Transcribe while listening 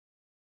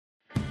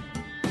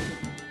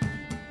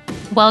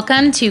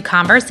Welcome to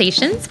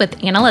Conversations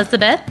with Ann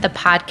Elizabeth, the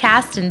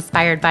podcast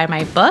inspired by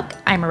my book,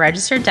 I'm a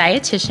Registered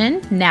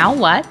Dietitian, Now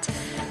What?,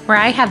 where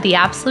I have the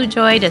absolute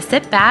joy to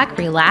sit back,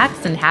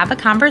 relax, and have a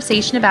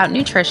conversation about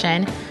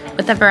nutrition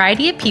with a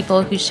variety of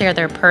people who share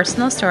their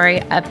personal story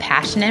of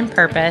passion and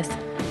purpose,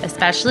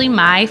 especially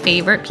my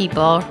favorite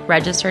people,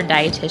 registered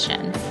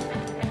dietitians.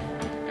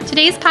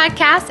 Today's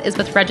podcast is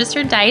with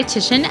registered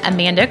dietitian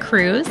Amanda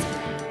Cruz,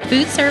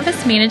 food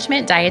service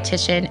management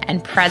dietitian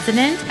and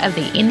president of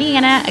the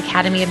Indiana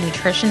Academy of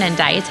Nutrition and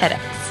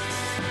Dietetics.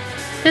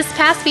 This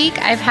past week,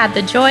 I've had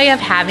the joy of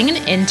having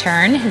an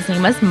intern. His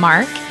name was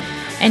Mark,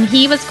 and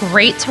he was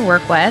great to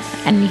work with,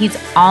 and he's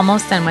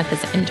almost done with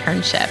his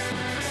internship,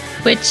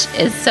 which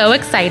is so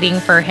exciting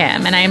for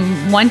him, and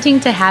I'm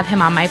wanting to have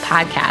him on my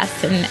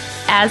podcast. And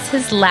as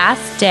his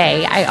last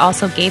day, I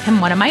also gave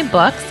him one of my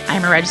books,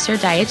 I'm a Registered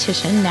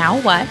Dietitian, Now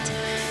What?,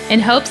 in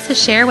hopes to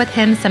share with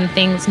him some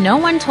things no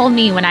one told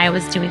me when I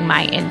was doing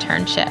my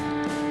internship.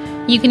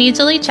 You can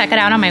easily check it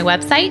out on my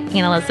website,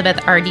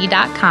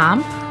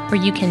 annelizabethrd.com,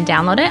 where you can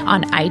download it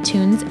on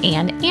iTunes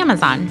and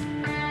Amazon.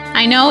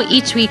 I know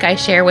each week I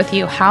share with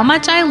you how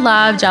much I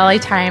love Jolly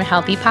Time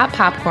Healthy Pop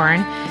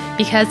Popcorn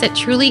because it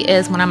truly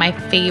is one of my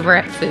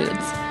favorite foods.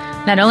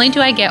 Not only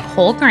do I get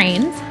whole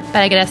grains,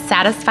 but I get a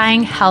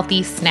satisfying,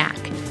 healthy snack.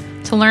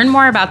 To learn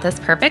more about this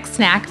perfect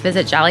snack,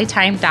 visit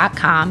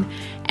jollytime.com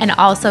and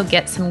also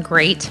get some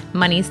great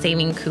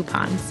money-saving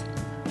coupons.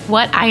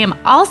 What I am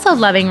also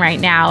loving right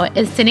now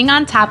is sitting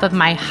on top of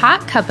my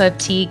hot cup of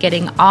tea,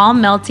 getting all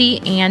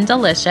melty and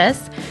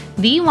delicious,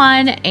 the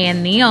one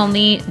and the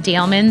only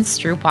Dailman's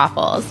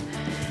Stroopwafels.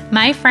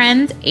 My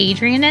friends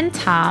Adrian and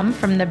Tom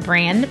from the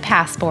brand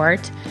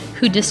Passport,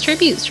 who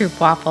distribute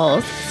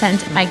Stroopwafels,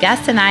 sent my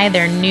guests and I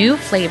their new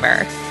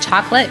flavor,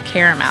 chocolate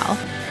caramel.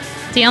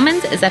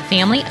 Dailman's is a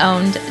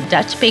family-owned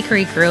Dutch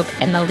bakery group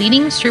and the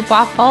leading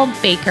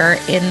stroopwafel baker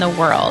in the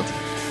world.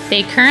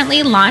 They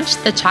currently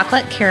launched the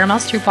chocolate caramel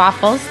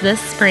stroopwafels this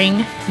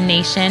spring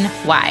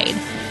nationwide.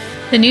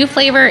 The new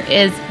flavor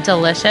is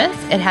delicious.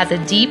 It has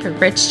a deep,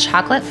 rich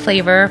chocolate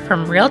flavor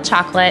from real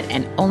chocolate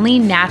and only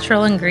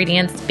natural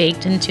ingredients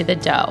baked into the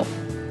dough.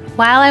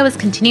 While I was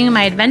continuing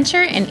my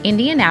adventure in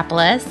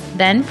Indianapolis,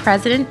 then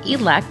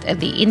President-elect of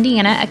the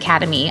Indiana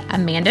Academy,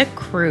 Amanda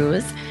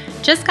Cruz,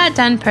 just got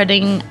done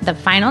putting the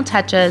final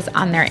touches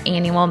on their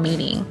annual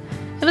meeting.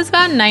 It was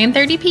about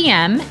 9:30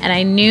 p.m., and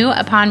I knew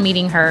upon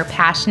meeting her,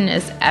 passion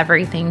is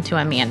everything to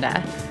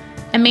Amanda.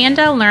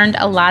 Amanda learned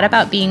a lot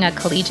about being a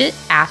collegiate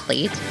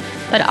athlete,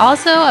 but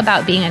also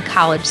about being a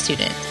college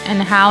student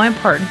and how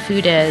important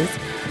food is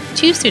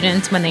to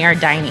students when they are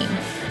dining.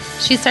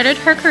 She started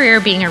her career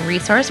being a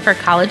resource for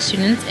college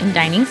students in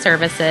dining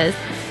services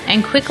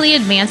and quickly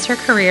advanced her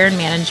career in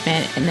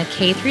management in the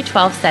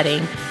K-12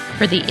 setting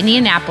for the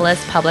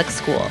Indianapolis Public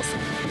Schools.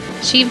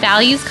 She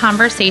values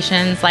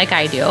conversations like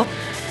I do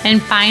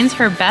and finds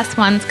her best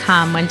ones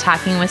come when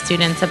talking with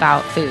students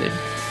about food.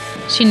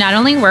 She not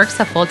only works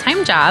a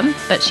full-time job,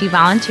 but she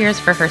volunteers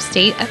for her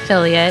state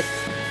affiliate,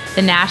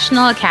 the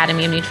National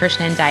Academy of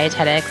Nutrition and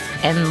Dietetics,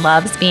 and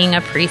loves being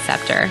a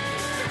preceptor.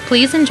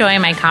 Please enjoy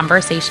my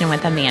conversation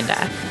with Amanda.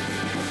 I'm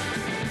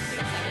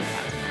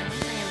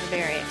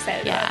very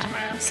excited about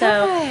tomorrow.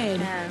 So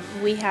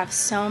we have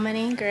so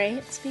many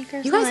great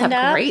speakers. You guys lined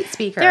have up. great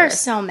speakers. There are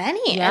so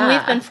many. Yeah. And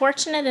we've been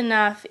fortunate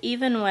enough,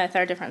 even with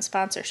our different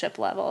sponsorship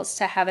levels,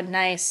 to have a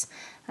nice,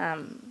 a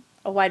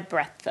wide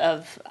breadth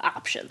of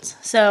options.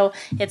 So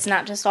it's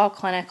not just all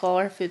clinical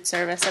or food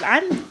service.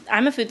 And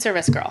I'm a food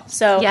service girl.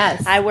 So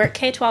yes. I work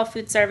K-12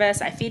 food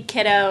service. I feed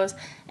kiddos.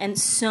 And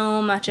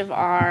so much of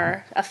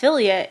our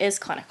affiliate is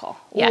clinical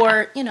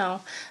or, a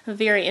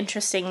very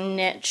interesting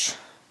niche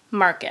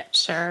market.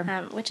 Sure.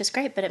 Which is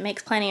great, but it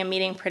makes planning a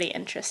meeting pretty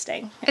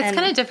interesting. It's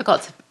kind of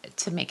difficult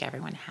to make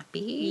everyone happy.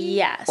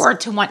 Yes. Or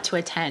to want to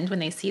attend when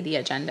they see the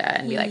agenda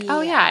and be like,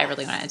 oh, yeah, I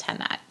really want to attend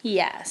that.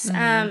 Yes.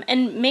 Mm-hmm.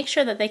 And make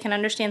sure that they can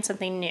understand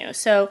something new.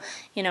 So,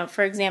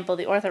 for example,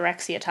 the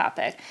orthorexia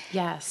topic.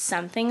 Yes.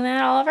 Something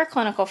that all of our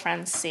clinical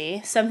friends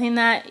see. Something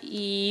that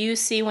you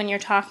see when you're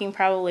talking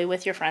probably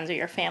with your friends or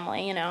your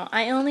family.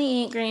 I only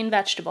eat green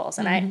vegetables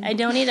and I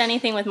don't eat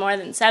anything with more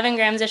than 7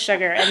 grams of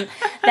sugar. And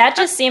that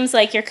just seems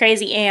like your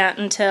crazy aunt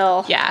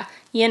until... Yeah.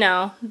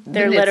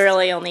 They're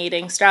literally only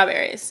eating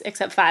strawberries,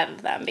 except 5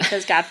 of them,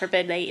 because God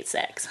forbid they eat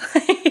 6.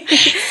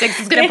 6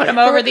 is going to put them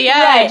over the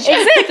edge.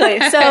 Right,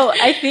 exactly. So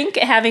I think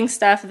having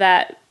stuff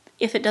that,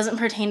 if it doesn't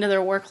pertain to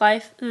their work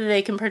life,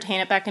 they can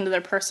pertain it back into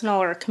their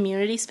personal or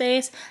community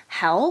space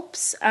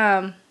helps.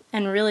 And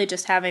really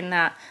just having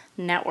that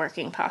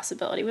networking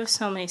possibility. We have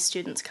so many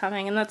students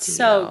coming, and that's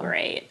so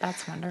great.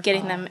 That's wonderful.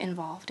 Getting them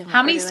involved in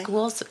How many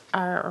schools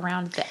are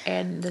around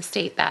in the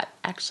state that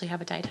actually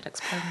have a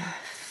dietetics program?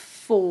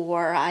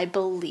 4, I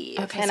believe.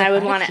 Okay, and so I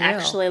would quite a want to few.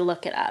 actually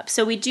look it up.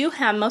 So we do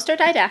have, most are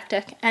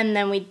didactic, and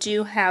then we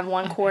do have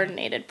one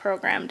coordinated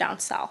program down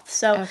south.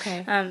 So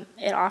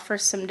it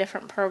offers some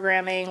different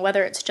programming,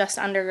 whether it's just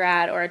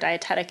undergrad or a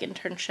dietetic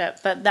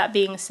internship. But that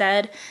being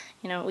said,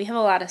 you know, we have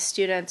a lot of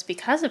students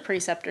because of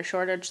preceptor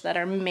shortage that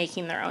are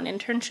making their own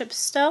internships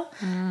still,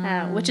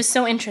 which is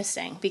so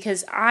interesting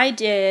because I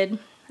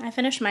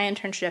finished my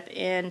internship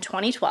in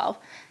 2012,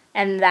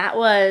 and that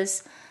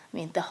was, I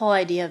mean, the whole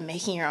idea of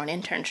making your own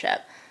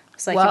internship.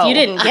 It's like, if you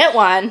didn't get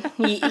one,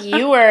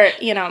 you were,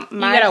 you know,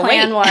 my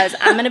plan was,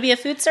 I'm going to be a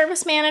food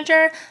service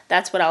manager.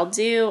 That's what I'll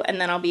do. And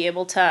then I'll be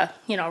able to,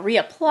 you know,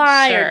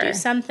 reapply or do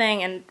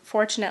something. And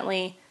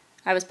fortunately,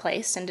 I was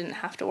placed and didn't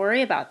have to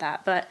worry about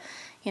that. But,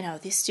 you know,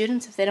 these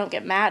students, if they don't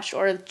get matched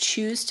or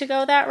choose to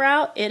go that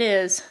route, it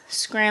is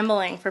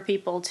scrambling for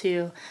people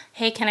to,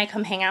 hey, can I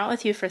come hang out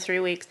with you for 3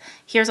 weeks?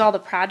 Here's all the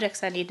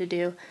projects I need to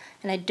do.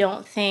 And I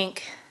don't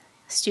think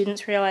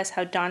students realize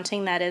how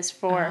daunting that is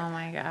for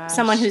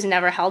someone who's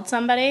never held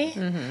somebody,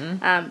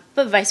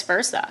 but vice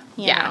versa.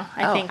 You know,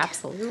 I think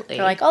absolutely.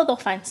 They're like, oh, they'll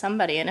find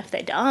somebody, and if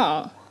they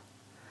don't,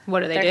 what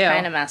do they do? They're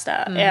kind of messed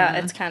up. Yeah,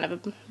 it's kind of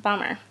a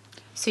bummer.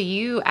 So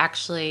you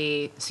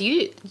actually,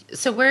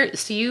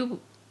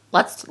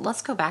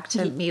 let's go back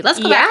to me. Let's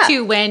go back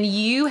to when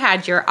you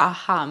had your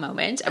aha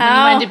moment when you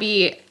wanted to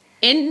be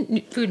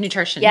in food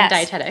nutrition and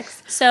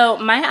dietetics. So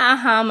my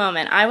aha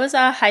moment, I was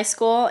a high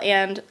school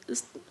and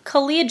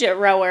collegiate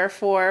rower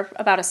for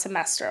about a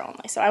semester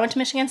only. So I went to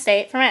Michigan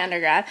State for my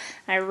undergrad.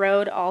 I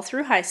rowed all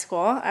through high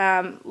school.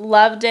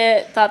 Loved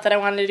it. Thought that I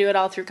wanted to do it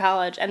all through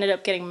college. Ended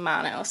up getting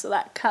mono, so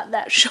that cut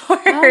that short.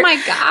 Oh my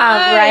gosh.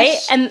 Right?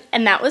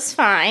 And that was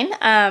fine.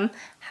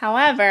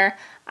 However,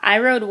 I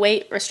rowed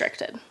weight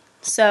restricted.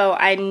 So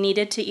I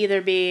needed to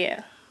either be,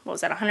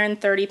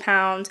 130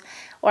 pounds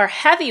or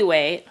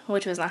heavyweight,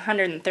 which was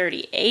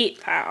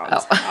 138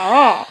 pounds.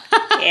 Oh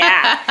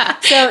yeah.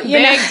 So, you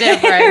know,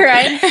 difference.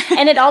 Right?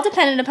 And it all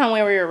depended upon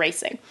where we were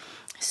racing.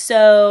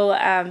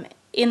 So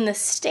in the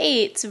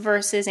States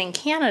versus in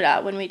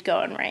Canada, when we'd go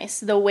and race,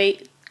 the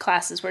weight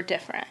classes were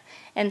different.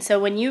 And so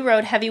when you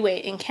rowed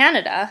heavyweight in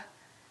Canada,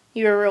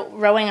 you were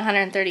rowing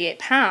 138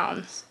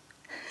 pounds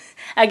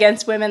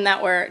against women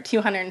that were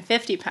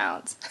 250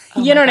 pounds.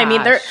 You know what I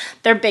mean?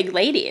 They're big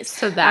ladies.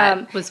 So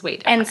that was way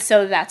different. And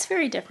so that's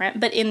very different.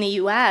 But in the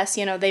U.S.,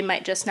 you know, they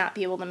might just not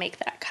be able to make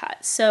that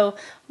cut. So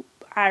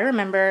I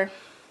remember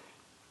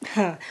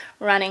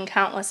running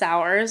countless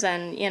hours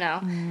and, you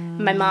know,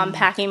 my mom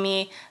packing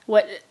me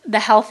the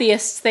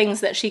healthiest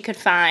things that she could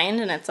find.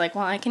 And it's like,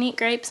 well, I can eat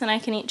grapes and I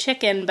can eat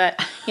chicken,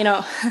 but, you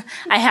know,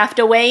 I have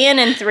to weigh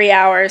in 3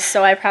 hours,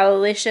 so I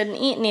probably shouldn't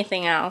eat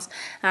anything else.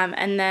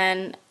 And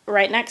then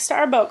right next to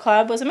our boat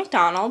club was a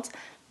McDonald's,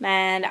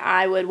 and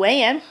I would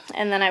weigh in,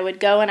 and then I would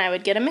go and I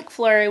would get a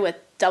McFlurry with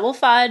double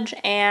fudge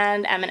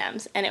and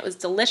M&Ms, and it was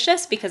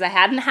delicious because I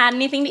hadn't had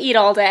anything to eat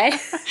all day.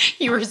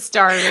 You were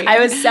starving. I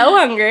was so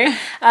hungry.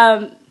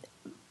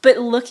 But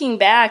looking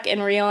back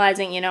and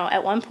realizing, you know,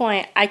 at one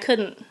point I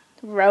couldn't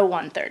row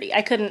 130.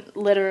 I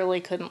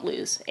literally couldn't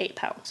lose 8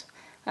 pounds.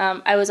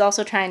 I was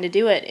also trying to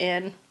do it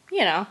in,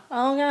 you know,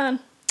 oh God,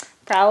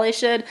 probably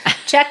should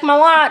check my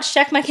watch,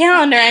 check my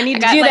calendar. I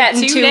need to do that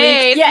in 2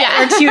 days. weeks.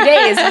 Yeah, or 2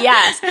 days,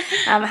 yes.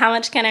 How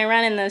much can I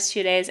run in those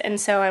 2 days? And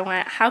so I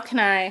went, how can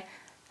I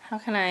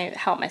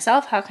help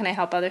myself? How can I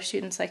help other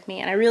students like me?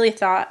 And I really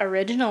thought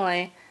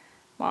originally,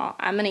 well,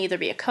 I'm going to either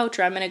be a coach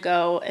or I'm going to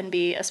go and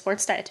be a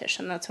sports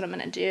dietitian. That's what I'm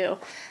going to do.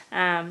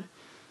 And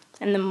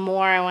the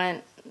more I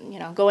went, you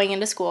know, going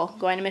into school,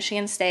 going to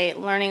Michigan State,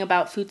 learning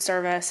about food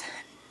service,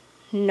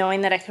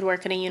 knowing that I could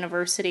work in a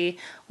university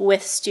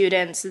with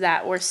students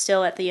that were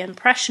still at the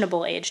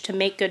impressionable age to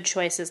make good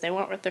choices. They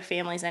weren't with their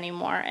families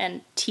anymore,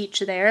 and teach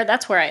there.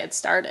 That's where I had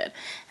started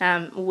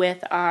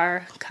with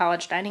our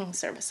college dining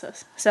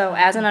services. So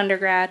as an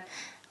undergrad,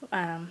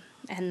 and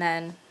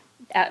then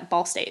at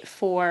Ball State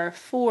for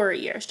 4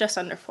 years, just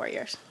under 4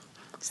 years.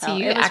 So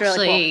you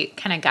actually really cool.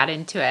 Kind of got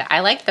into it. I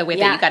like the way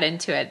that you got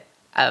into it,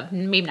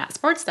 maybe not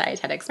sports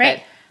dietetics,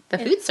 but the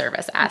food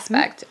service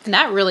aspect. And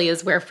that really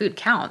is where food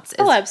counts, is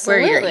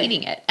absolutely. where you're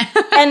eating it.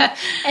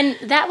 and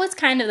that was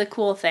kind of the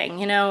cool thing.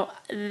 You know,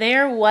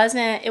 it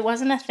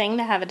wasn't a thing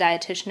to have a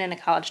dietitian in a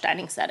college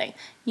dining setting.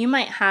 You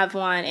might have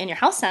one in your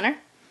health center.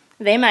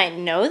 They might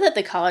know that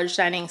the college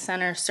dining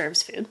center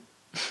serves food.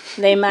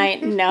 They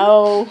might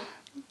know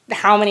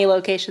how many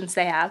locations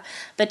they have.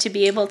 But to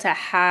be able to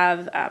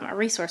have a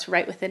resource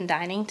right within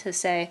dining to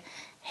say,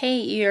 hey,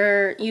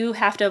 you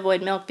have to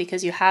avoid milk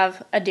because you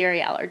have a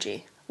dairy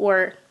allergy,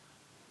 or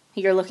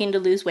you're looking to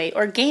lose weight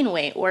or gain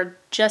weight or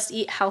just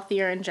eat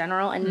healthier in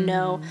general, and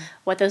know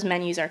what those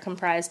menus are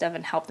comprised of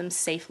and help them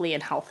safely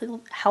and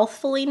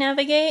healthfully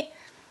navigate.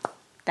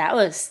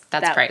 That's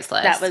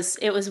priceless.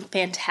 It was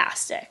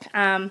fantastic.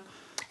 And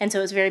so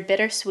it was very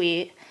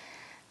bittersweet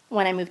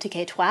when I moved to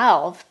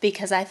K-12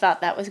 because I thought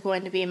that was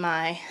going to be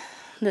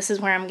this is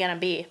where I'm going to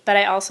be. But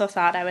I also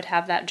thought I would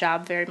have that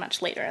job very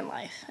much later in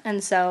life.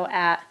 And so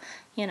at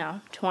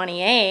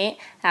 28,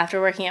 after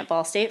working at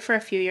Ball State for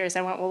a few years,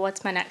 I went, well,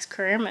 what's my next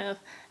career move?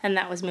 And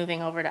that was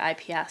moving over to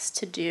IPS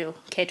to do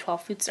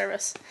K-12 food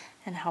service.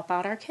 and help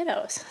out our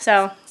kiddos.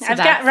 So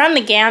I've run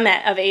the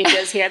gamut of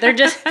ages here. They're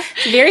just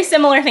very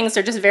similar things.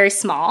 They're just very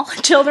small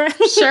children.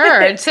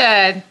 Sure,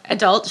 to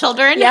adult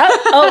children. Yep.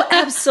 Oh,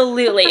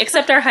 absolutely.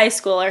 Except our high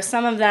schoolers.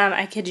 Some of them,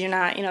 I kid you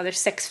not, they're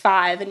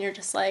 6'5", and you're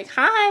just like,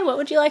 hi, what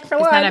would you like for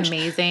lunch? Isn't that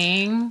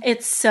amazing?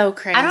 It's so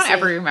crazy. I don't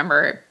ever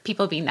remember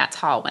people being that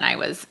tall when I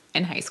was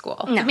in high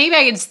school. No. Maybe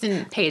I just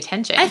didn't pay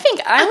attention. I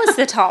think I was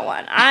the tall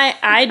one.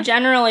 I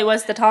generally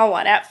was the tall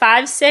one. At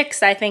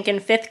 5'6", I think in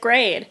 5th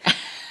grade.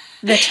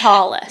 The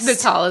tallest. The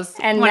tallest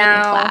and one now,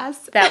 in the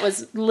class. That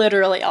was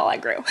literally all I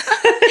grew.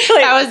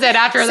 That was it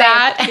after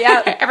that?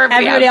 Yeah.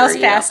 Everybody else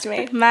passed you.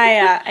 me.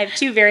 I have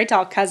 2 very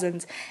tall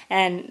cousins,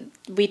 and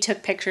we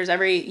took pictures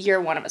every year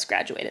one of us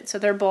graduated. So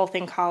they're both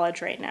in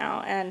college right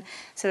now. And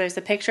so there's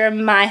a picture of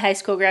my high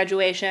school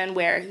graduation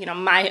where,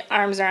 my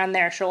arms are on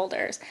their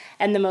shoulders.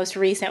 And the most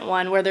recent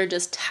one where they're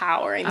just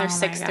towering. They're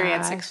 6'3"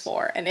 and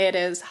 6'4". And it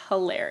is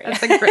hilarious.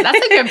 That's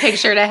a good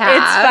picture to have.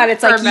 It's fun.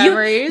 It's for like,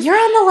 memories. You're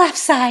on the left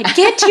side.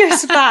 Get to your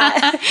spot.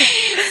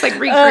 It's like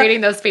recreating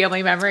those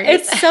family memories.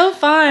 It's so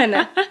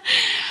fun.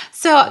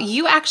 So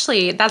you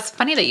actually, that's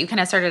funny that you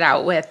kind of started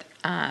out with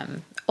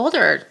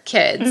older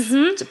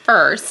kids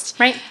first.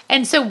 Right.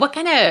 And so what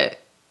kind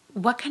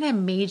of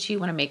made you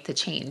want to make the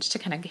change to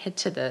kind of get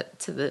to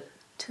the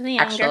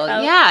younger actual,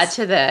 folks.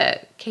 to the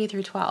K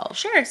through 12?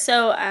 Sure.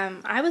 So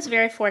I was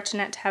very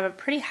fortunate to have a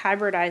pretty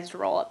hybridized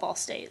role at Ball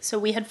State. So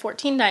we had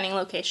 14 dining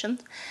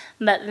locations,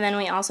 but then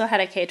we also had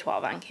a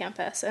K-12 on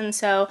campus. And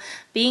so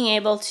being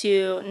able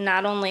to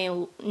not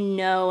only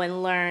know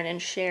and learn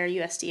and share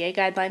USDA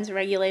guidelines and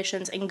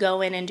regulations and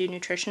go in and do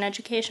nutrition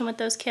education with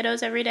those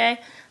kiddos every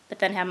day, but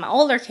then have my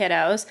older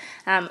kiddos,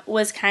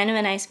 was kind of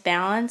a nice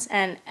balance.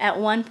 And at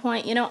one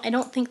point, I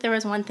don't think there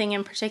was one thing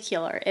in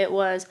particular. It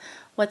was,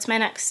 what's my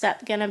next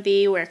step going to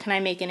be? Where can I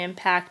make an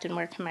impact, and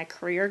where can my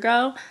career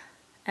go?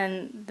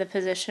 And the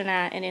position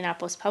at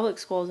Indianapolis Public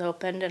Schools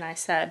opened, and I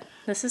said,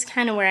 this is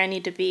kind of where I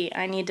need to be.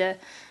 I need to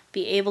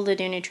be able to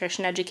do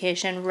nutrition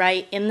education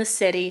right in the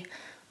city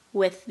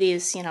with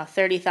these,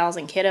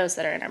 30,000 kiddos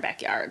that are in our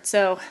backyard.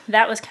 So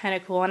that was kind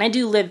of cool. And I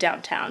do live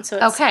downtown, so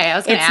it's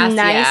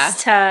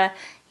nice to,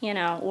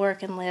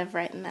 work and live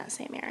right in that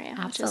same area,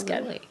 Absolutely. Which is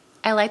good.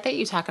 I like that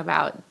you talk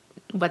about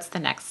what's the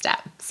next step.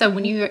 So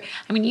when you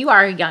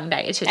are a young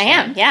dietitian. I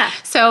am, yeah.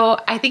 So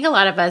I think a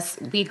lot of us,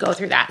 we go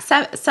through that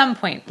at some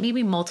point,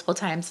 maybe multiple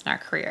times in our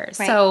careers.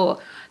 Right. So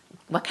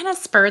what kind of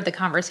spurred the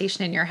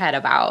conversation in your head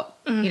about,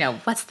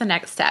 what's the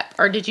next step?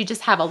 Or did you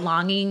just have a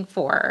longing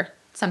for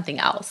something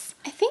else?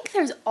 I think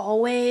there's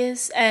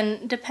always,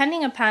 and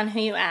depending upon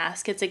who you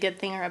ask, it's a good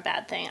thing or a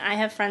bad thing. I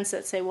have friends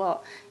that say,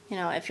 well,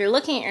 if you're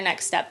looking at your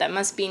next step, that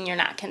must mean you're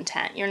not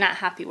content. You're not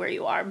happy where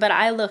you are. But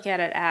I look at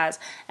it as,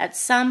 at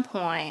some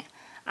point,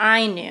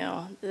 I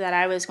knew that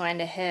I was going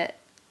to hit,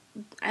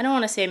 I don't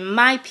want to say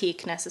my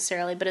peak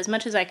necessarily, but as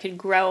much as I could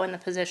grow in the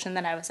position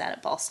that I was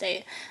at Ball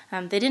State.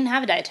 They didn't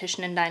have a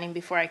dietitian in dining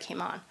before I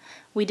came on.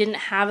 We didn't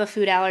have a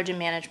food allergen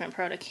management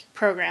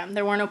program.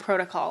 There were no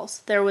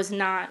protocols. There was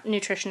not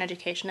nutrition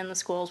education in the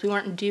schools. We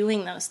weren't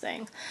doing those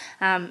things.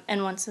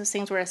 And once those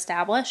things were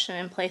established and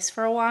in place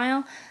for a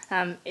while,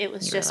 it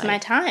was just my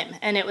time.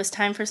 And it was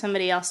time for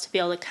somebody else to be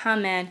able to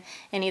come in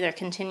and either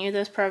continue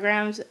those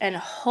programs and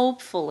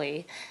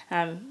hopefully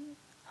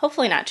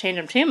not change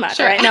them too much,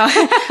 right? No,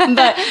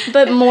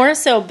 but more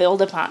so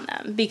build upon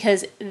them,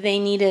 because they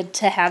needed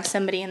to have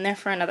somebody in there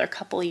for another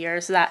couple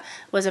years that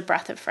was a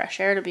breath of fresh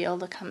air to be able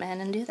to come in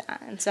and do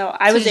that. And so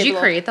I was able to... Did you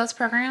create those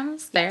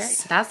programs there?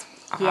 Yes. That's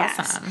awesome.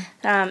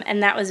 Yes.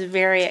 And that was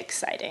very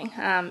exciting.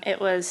 It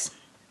was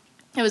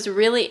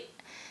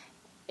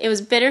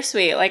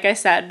bittersweet, like I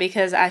said,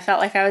 because I felt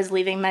like I was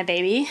leaving my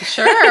baby.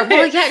 Sure.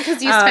 Well, yeah,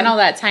 because you spent all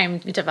that time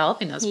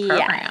developing those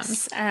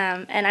programs.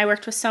 Yes. And I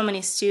worked with so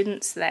many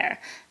students there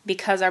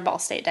because our Ball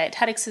State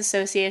Dietetics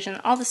Association,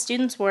 all the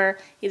students were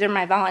either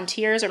my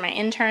volunteers or my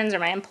interns or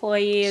my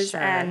employees. Sure.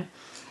 And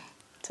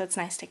so it's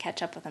nice to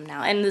catch up with them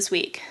now. And this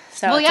week.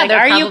 So well, it's yeah, like,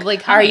 they're probably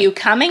coming. Are you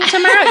coming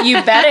tomorrow? You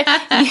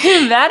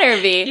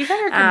better be. You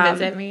better come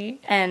visit me.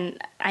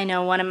 And I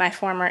know one of my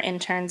former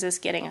interns is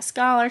getting a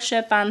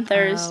scholarship on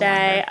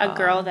Thursday. Oh, a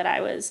girl that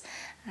I was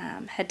she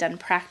had done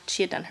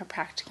her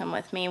practicum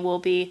with me will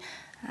be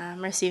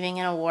receiving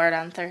an award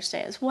on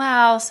Thursday as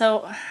well.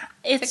 So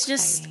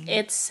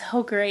it's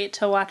so great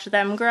to watch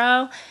them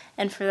grow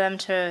and for them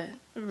to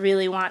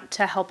really want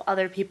to help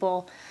other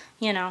people,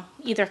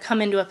 either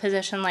come into a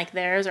position like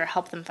theirs or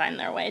help them find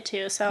their way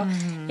too. So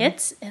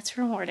it's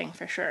rewarding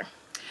for sure.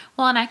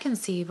 Well, and I can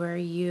see where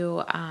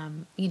you,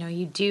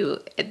 you do,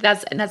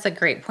 that's a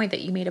great point that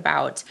you made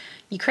about,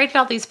 you created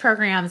all these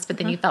programs, but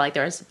then you felt like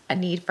there was a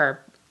need for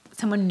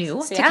someone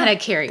new to kind of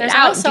carry it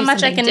out. There's so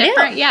much I can do.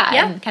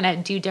 Yeah, and kind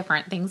of do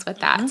different things with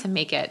that to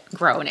make it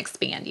grow and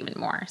expand even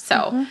more.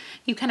 So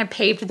you kind of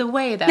paved the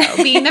way, though,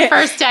 being the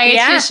first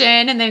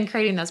dietitian and then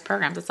creating those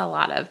programs. It's a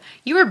lot of,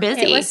 you were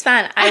busy. It was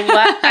fun.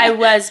 I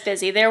was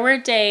busy. There were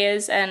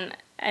days, and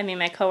I mean,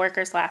 my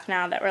coworkers laugh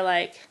now, that were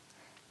like,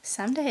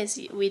 some days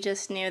we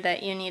just knew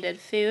that you needed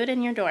food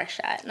and your door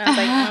shut. And I was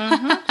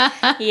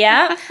like,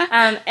 yeah.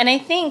 And I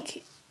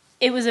think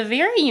it was a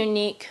very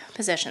unique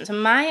position. So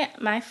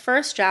my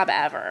first job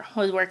ever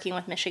was working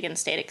with Michigan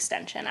State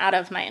Extension out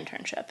of my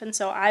internship. And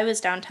so I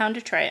was downtown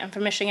Detroit. I'm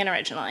from Michigan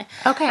originally.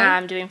 Okay.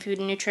 I'm doing food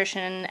and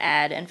nutrition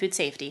ed and food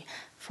safety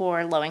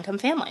for low-income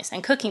families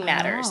and Cooking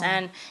Matters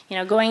and,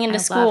 going into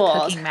schools.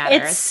 Love Cooking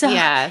Matters. It's so,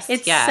 yes.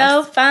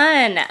 so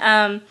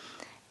fun.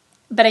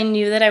 But I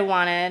knew that I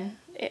wanted,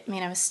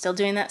 I was still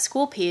doing that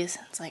school piece.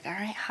 It's like, all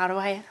right, how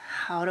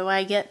do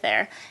I get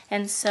there?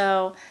 And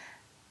so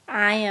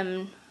I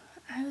am,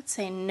 I would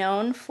say,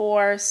 known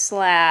for /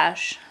 I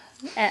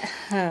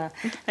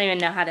don't even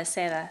know how to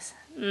say this.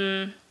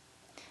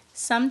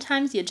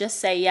 Sometimes you just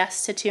say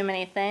yes to too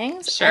many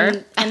things. Sure.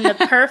 And the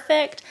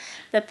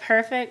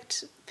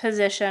perfect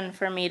position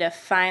for me to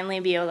finally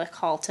be able to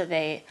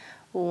cultivate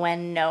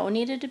when no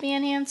needed to be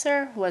an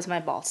answer was my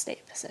Ball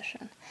State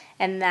position.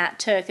 And that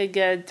took a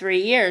good 3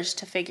 years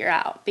to figure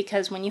out,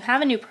 because when you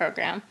have a new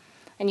program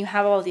and you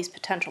have all of these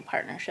potential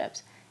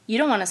partnerships, you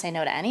don't want to say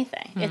no to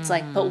anything. It's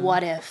like, but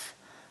what if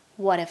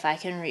I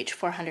can reach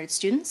 400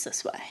 students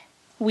this way?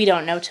 We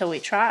don't know till we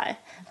try,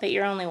 but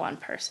you're only one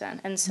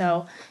person. And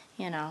so,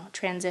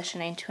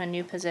 transitioning to a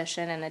new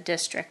position in a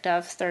district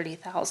of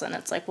 30,000,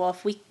 it's like, well,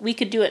 if we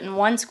could do it in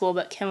one school,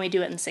 but can we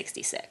do it in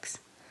 66?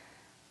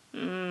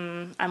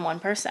 I'm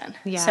one person.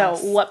 Yes. So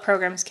what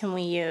programs can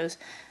we use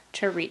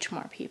to reach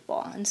more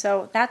people? And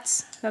so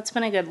that's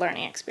been a good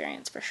learning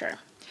experience for sure.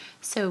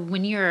 So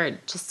when you're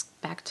just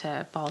back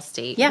to Ball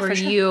State, Yeah, were for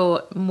sure. you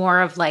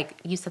more of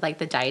you said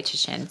the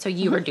dietitian, so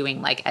you were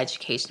doing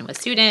education with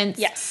students?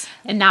 Yes.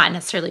 And not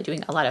necessarily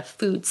doing a lot of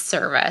food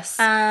service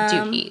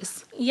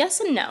duties.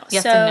 Yes and no.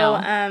 Yes and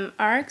no.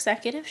 Our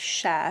executive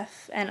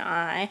chef and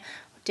I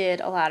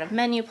did a lot of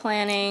menu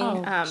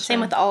planning, Sure. Same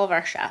with all of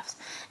our chefs.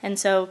 And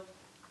so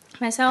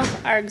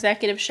myself, our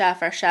executive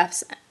chef, our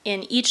chefs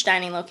in each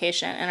dining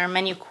location, and our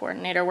menu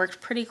coordinator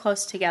worked pretty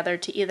close together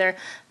to either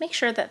make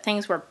sure that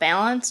things were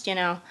balanced.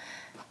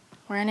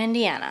 We're in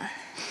Indiana,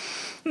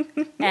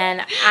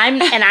 and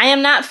I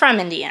am not from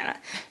Indiana.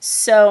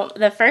 So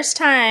the first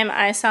time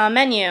I saw a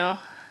menu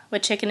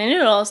with chicken and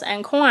noodles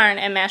and corn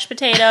and mashed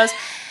potatoes,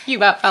 You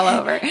about fell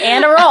over.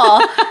 and a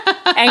roll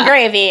and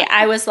gravy,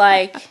 I was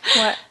like,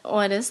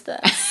 "What is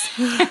this?"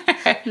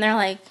 And they're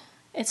like,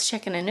 "It's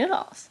chicken and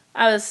noodles."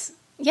 I was.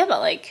 Yeah,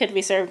 but could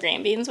we serve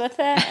green beans with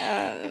it?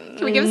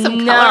 Can we give it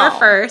some color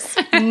first?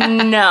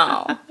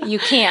 No, you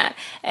can't.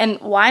 And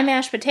why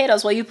mashed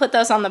potatoes? Well, you put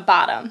those on the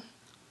bottom.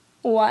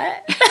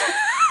 What?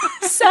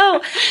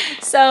 So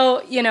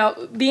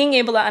being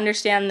able to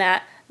understand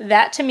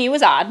that to me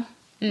was odd,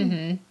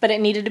 but it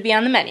needed to be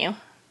on the menu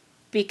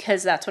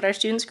because that's what our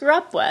students grew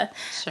up with.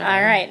 Sure.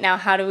 All right, now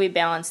how do we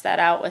balance that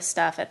out with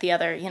stuff at the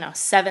other,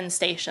 7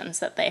 stations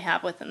that they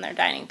have within their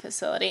dining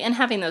facility, and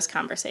having those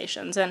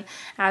conversations. And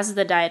as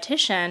the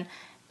dietitian,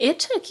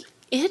 it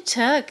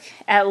took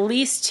at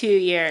least 2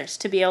 years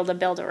to be able to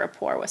build a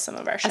rapport with some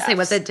of our chefs. I say,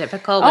 was it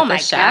difficult with the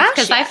chefs?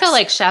 Because I feel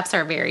like chefs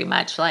are very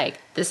much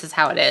this is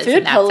how it is.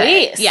 Food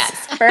police. Yes.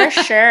 For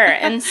sure.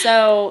 And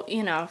so,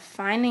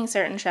 finding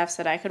certain chefs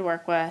that I could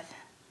work with,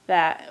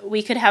 that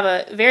we could have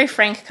a very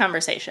frank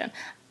conversation.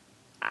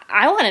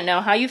 I want to know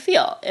how you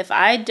feel. If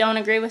I don't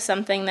agree with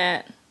something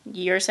that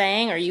you're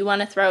saying, or you want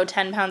to throw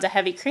 10 pounds of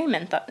heavy cream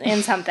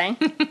in something,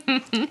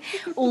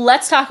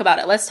 let's talk about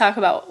it. Let's talk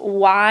about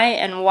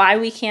why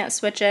we can't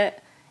switch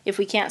it. If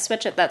we can't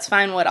switch it, that's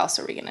fine. What else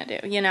are we going to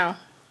do?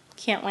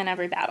 Can't win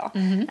every battle.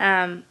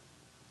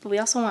 But we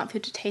also want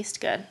food to taste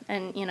good.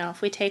 And,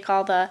 if we take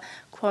all the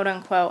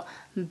quote-unquote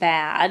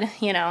bad,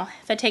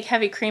 if I take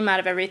heavy cream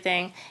out of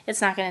everything, it's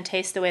not going to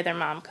taste the way their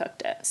mom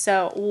cooked it.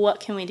 So what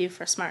can we do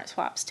for smart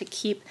swaps to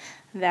keep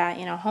that,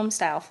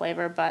 home-style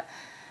flavor, but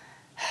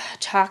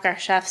talk our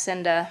chefs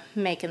into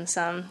making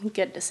some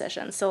good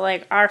decisions? So,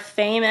 our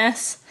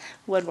famous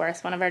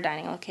Woodworth, one of our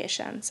dining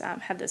locations,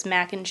 had this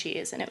mac and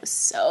cheese, and it was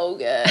so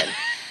good.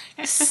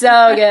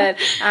 So good.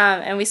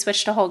 And we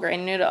switched to whole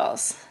grain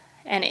noodles.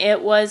 And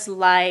it was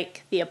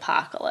like the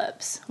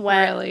apocalypse.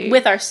 Really?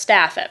 With our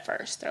staff at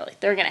first. They're like,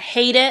 they're going to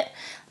hate it.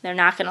 They're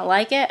not going to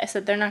like it. I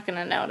said, they're not going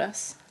to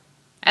notice.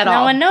 At all?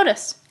 No one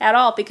noticed at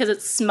all because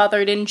it's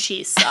smothered in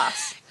cheese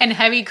sauce. And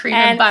heavy cream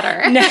and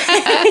butter.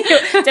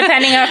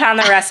 Depending upon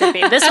the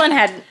recipe. This one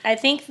had, I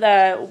think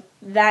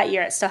that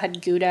year it still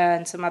had Gouda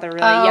and some other really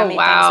yummy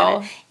things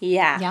in it.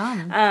 Yeah.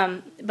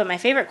 Yum. But my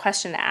favorite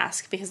question to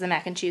ask, because the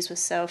mac and cheese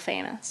was so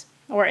famous,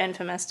 or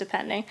infamous,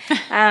 depending,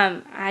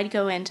 I'd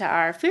go into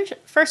our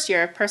first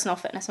year of personal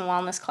fitness and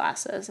wellness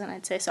classes, and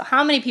I'd say, so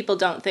how many people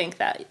don't think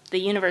that the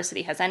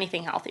university has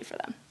anything healthy for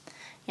them?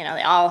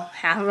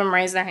 Half of them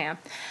raise their hand.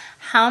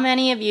 How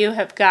many of you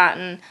have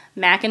gotten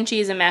mac and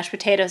cheese and mashed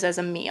potatoes as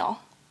a meal?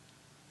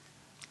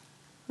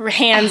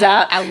 Hands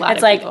up. A lot it's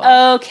of like,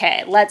 people.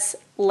 okay, let's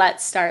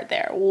start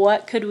there.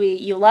 What could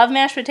you love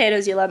mashed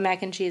potatoes, you love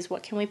mac and cheese,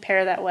 what can we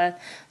pair that with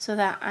so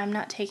that I'm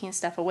not taking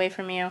stuff away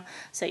from you,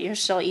 so that you're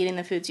still eating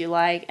the foods you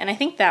like? And I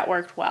think that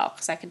worked well,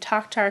 because I could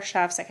talk to our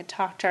chefs, I could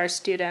talk to our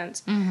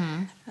students,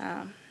 and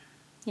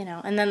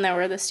then there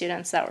were the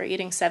students that were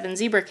eating 7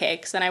 zebra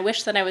cakes, and I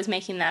wish that I was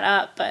making that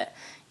up, but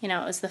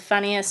it was the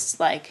funniest,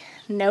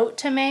 note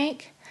to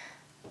make.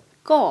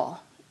 Goal,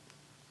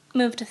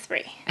 move to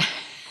 3.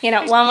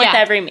 One with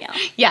every meal.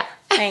 Yeah.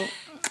 Saying,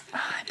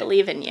 I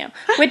believe in you.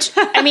 Which, is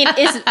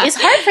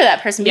hard for that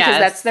person because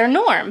that's their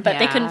norm, but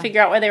they couldn't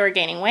figure out why they were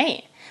gaining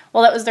weight.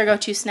 Well, that was their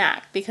go-to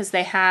snack because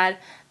they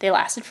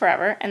lasted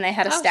forever and they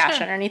had a stash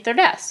underneath their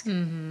desk.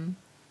 Mm-hmm.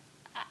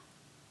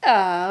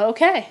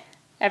 Okay.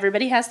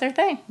 Everybody has their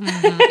thing.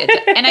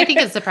 Mm-hmm. And I think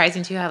it's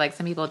surprising too how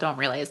some people don't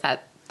realize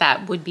that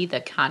would be the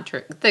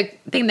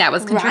thing that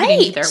was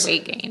contributing to their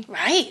weight gain.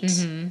 Right.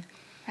 Mm-hmm.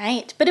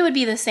 Right. But it would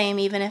be the same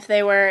even if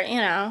they were,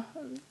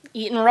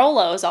 eating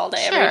Rolos all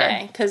day every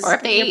day. Because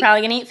you're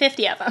probably going to eat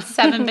 50 of them.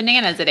 7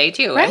 bananas a day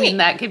too. Right.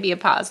 That could be a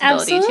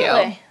possibility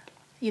Absolutely. too.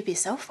 You'd be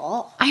so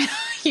full. I know,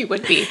 you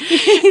would be.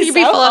 You'd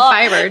be full of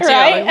fiber too.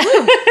 Right?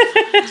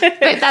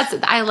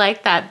 But I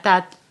like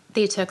that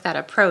they took that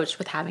approach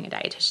with having a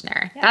dietitian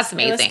there. Yes, that's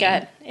amazing.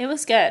 It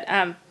was good.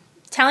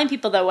 Telling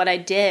people, though, what I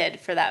did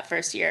for that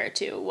first year or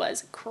two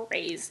was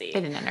crazy.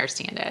 They didn't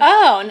understand it.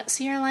 Oh,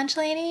 so you're a lunch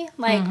lady?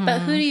 But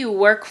who do you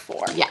work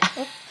for? Yeah.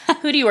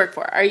 Who do you work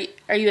for? Are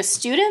you a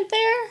student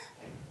there?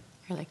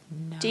 You're like,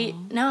 no.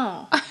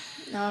 No.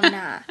 No, I'm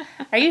not.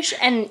 Are you sure?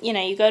 And,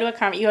 you go to a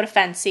conference, you go to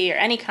Fancy or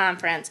any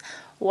conference,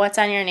 what's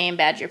on your name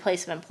badge, your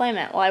place of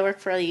employment? Well, I work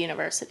for the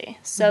university.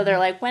 So they're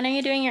like, when are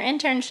you doing your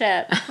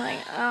internship? I'm like,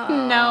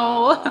 oh.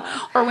 No.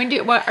 Or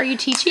what are you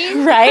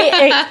teaching?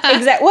 Right?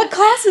 Exactly. What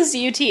classes do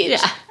you teach?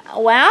 Yeah.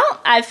 Well,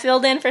 I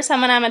filled in for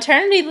someone on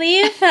maternity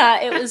leave.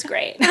 It was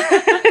great.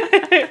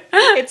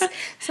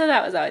 So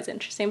that was always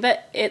interesting.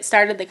 But it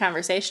started the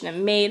conversation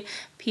and made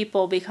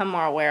people become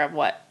more aware of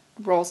what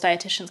roles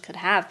dietitians could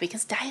have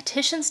because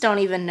dietitians don't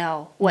even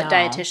know what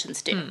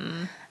dietitians do.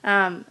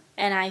 And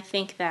I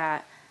think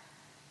that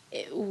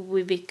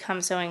we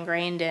become so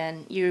ingrained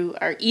in you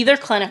are either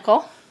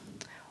clinical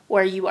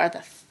or you are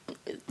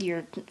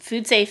your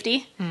food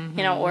safety,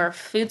 or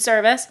food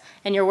service,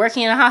 and you're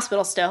working in a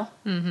hospital still.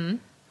 Mm-hmm.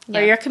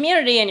 Or your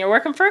community and you're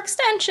working for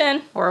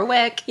extension. Or a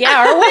WIC.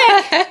 Yeah, or a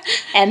WIC.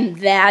 And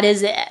that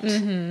is it.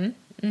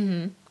 Mm-hmm.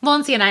 Mm-hmm. Well,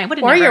 and see, and I would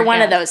have Or you're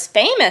one of those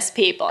famous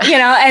people,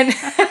 and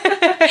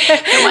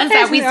the ones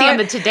that we see on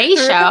the Today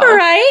Show.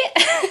 Right?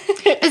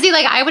 But see,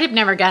 I would have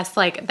never guessed,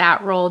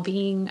 that role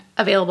being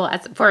available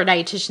for a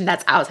dietitian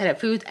that's outside of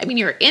food. I mean,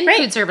 you were in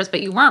food service,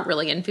 but you weren't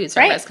really in food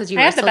service because you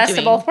were still doing... the best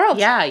of both worlds.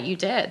 Yeah, you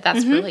did.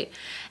 That's really...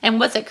 And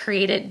was it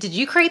created... Did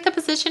you create the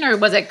position, or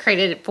was it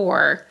created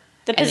for...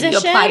 The position, you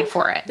applied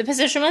for it? The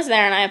position was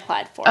there, and I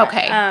applied for it.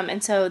 Okay.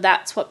 And so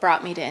that's what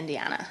brought me to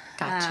Indiana.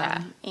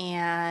 Gotcha.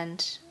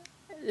 And...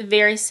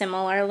 very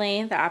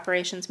similarly, the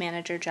operations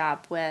manager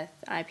job with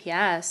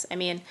IPS,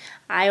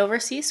 I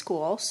oversee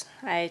schools.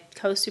 I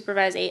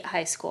co-supervise 8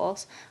 high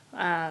schools.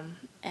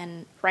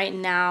 And right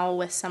now,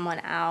 with someone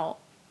out,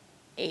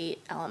 8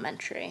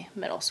 elementary,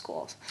 middle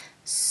schools.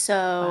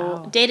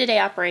 So day-to-day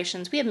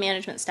operations, we have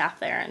management staff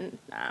there and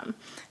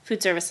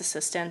food service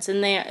assistants,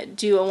 and they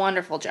do a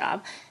wonderful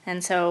job.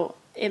 And so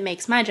it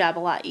makes my job a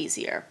lot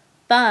easier.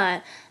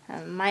 But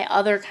my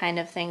other kind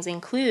of things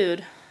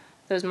include...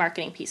 those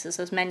marketing pieces,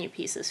 those menu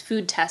pieces,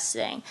 food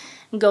testing,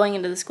 going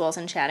into the schools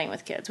and chatting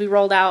with kids. We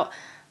rolled out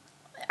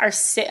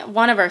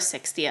one of our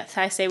 60th.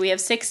 I say we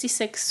have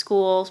 66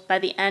 schools. By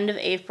the end of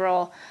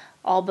April,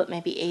 all but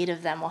maybe 8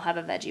 of them will have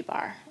a veggie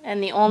bar.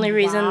 And the only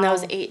reason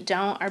those 8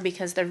 don't are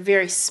because they're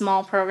very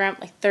small program,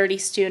 30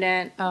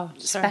 student,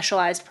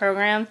 specialized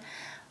program.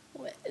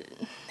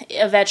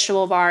 A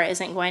vegetable bar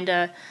isn't going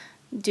to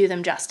do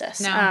them justice.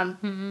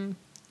 No.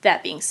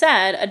 That being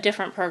said, a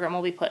different program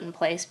will be put in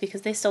place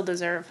because they still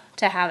deserve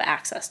to have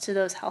access to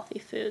those healthy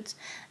foods.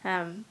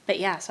 But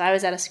yeah, so I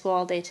was at a school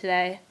all day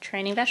today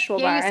training vegetable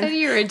bar. Yeah, you said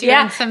you were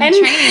doing some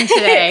training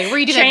today. Were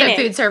you doing the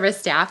food service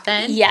staff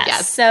then?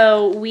 Yes.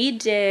 So we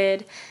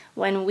did,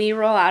 when we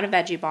roll out a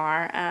veggie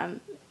bar, and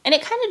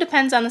it kind of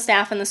depends on the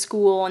staff and the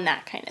school and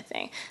that kind of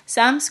thing.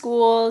 Some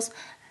schools,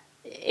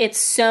 it's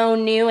so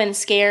new and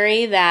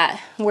scary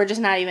that we're just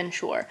not even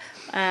sure.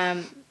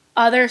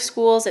 Other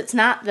schools, it's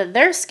not that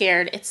they're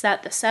scared, it's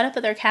that the setup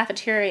of their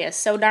cafeteria is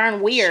so darn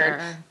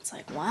weird. Sure. It's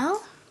like,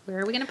 well, where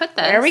are we going to put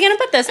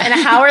this? And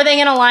how are they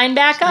going to line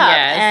back up?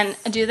 Yes.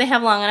 And do they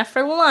have long enough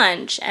for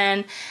lunch?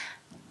 And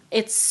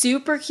it's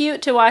super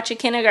cute to watch a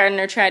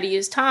kindergartner try to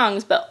use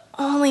tongs, but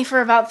only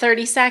for about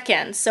 30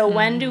 seconds. So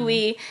when do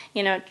we,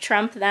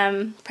 trump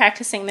them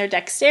practicing their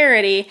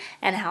dexterity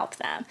and help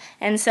them?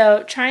 And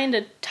so trying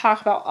to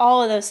talk about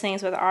all of those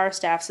things with our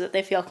staff so that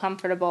they feel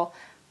comfortable,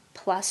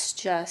 plus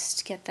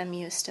just get them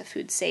used to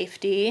food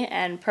safety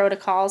and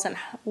protocols and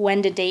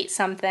when to date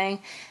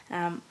something.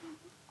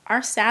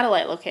 Our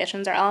satellite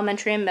locations are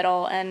elementary and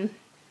middle, and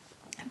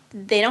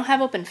they don't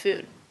have open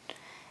food.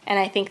 And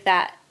I think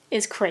that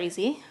is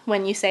crazy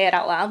when you say it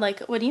out loud.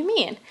 What do you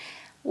mean?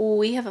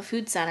 We have a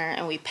food center,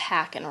 and we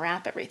pack and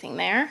wrap everything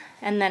there,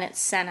 and then it's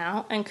sent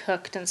out and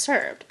cooked and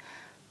served.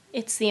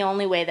 It's the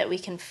only way that we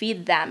can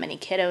feed that many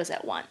kiddos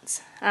at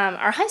once.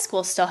 Our high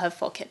schools still have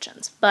full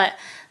kitchens, but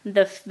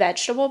the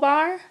vegetable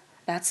bar,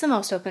 that's the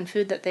most open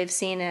food that they've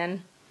seen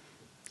in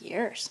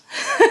years.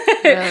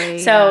 Really?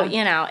 So,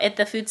 Yeah. if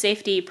the food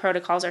safety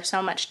protocols are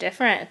so much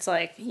different, it's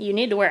like you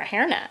need to wear a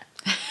hairnet.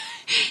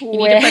 You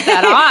need to put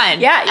that on.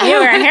 Yeah, you need to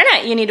wear a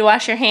hairnet. You need to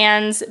wash your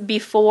hands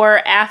before,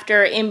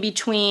 after, in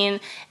between,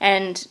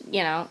 and,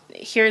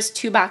 here's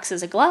 2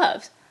 boxes of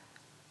gloves.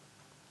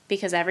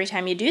 Because every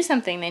time you do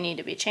something, they need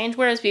to be changed.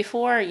 Whereas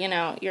before,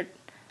 you're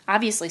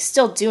obviously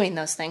still doing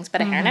those things,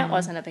 but a hairnet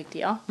wasn't a big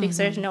deal because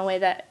there's no way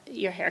that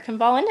your hair can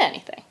fall into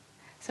anything.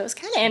 So it was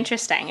kind of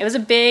interesting.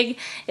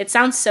 It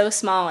sounds so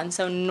small and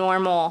so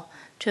normal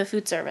to a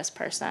food service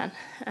person.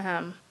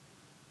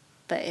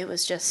 But it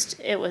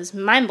was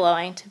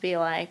mind-blowing to be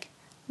like,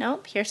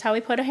 nope, here's how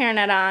we put a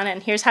hairnet on,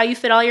 and here's how you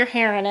fit all your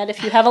hair in it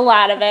if you have a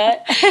lot of it.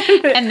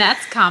 And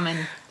that's common.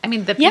 I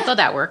mean, the people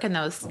that work in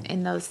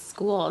those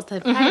schools,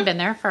 they've probably been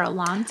there for a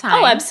long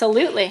time. Oh,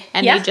 absolutely.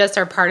 And they just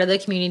are part of the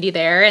community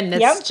there, and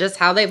that's just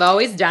how they've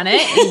always done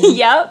it. And,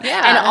 Yeah.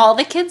 And all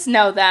the kids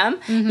know them,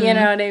 you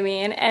know what I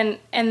mean?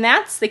 And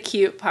that's the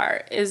cute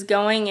part, is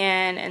going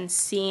in and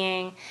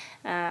seeing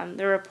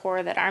the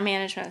rapport that our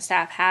management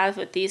staff has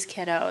with these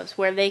kiddos,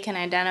 where they can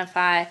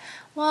identify,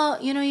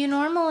 well, you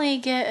normally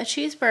get a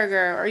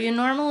cheeseburger, or you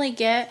normally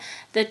get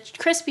the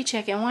crispy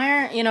chicken. Why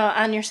aren't,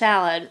 on your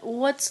salad?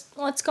 What's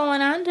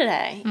going on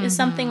today? Is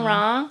something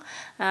wrong?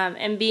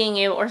 And being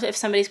able, or if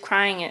somebody's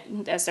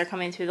crying as they're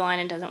coming through the line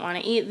and doesn't want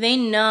to eat, they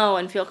know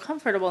and feel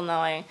comfortable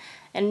knowing,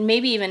 and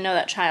maybe even know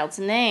that child's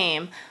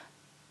name,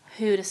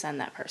 who to send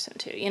that person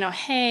to.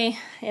 Hey,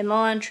 in the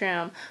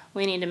lunchroom,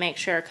 we need to make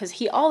sure, because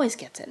he always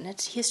gets it,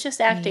 and he's just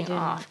acting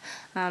off.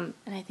 And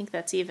I think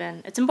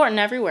it's important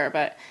everywhere,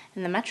 but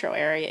in the metro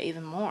area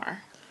even more.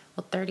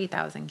 Well,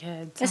 30,000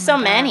 kids. There's so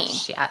many.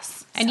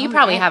 Yes. And you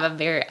probably have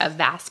a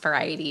vast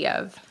variety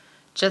of,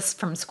 just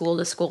from school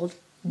to school,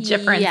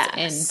 difference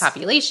in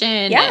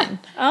population. Yeah.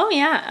 Oh,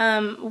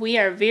 yeah. We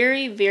are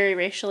very, very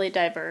racially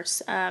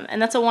diverse.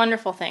 And that's a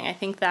wonderful thing. I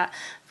think that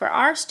for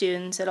our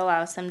students, it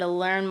allows them to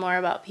learn more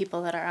about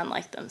people that are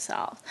unlike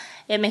themselves.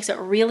 It makes it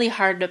really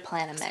hard to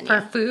plan a menu.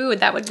 For food,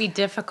 that would be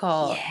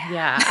difficult.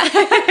 Yeah.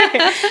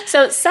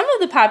 So some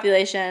of the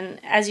population,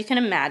 as you can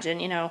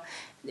imagine,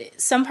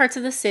 some parts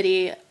of the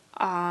city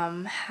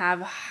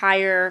have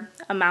higher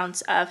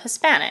amounts of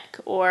Hispanic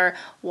or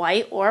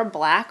white or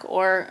black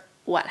or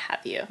what have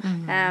you.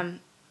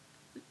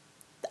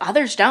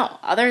 Others don't.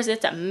 Others,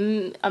 it's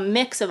a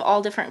mix of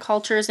all different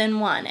cultures in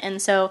one.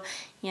 And so,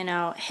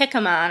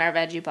 jicama on our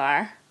veggie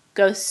bar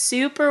goes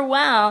super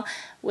well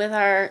with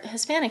our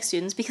Hispanic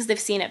students because they've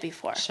seen it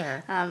before.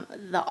 Sure.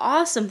 The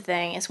awesome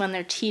thing is when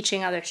they're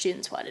teaching other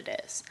students what it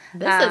is.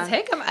 This is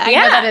jicama. I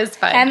know that is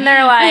fun. And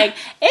they're like,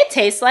 it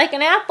tastes like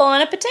an apple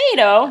and a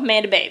potato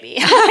made a baby.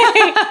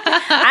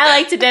 I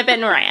like to dip it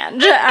in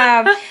ranch.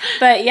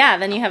 But yeah,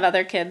 then you have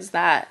other kids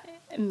that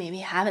maybe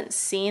haven't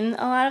seen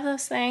a lot of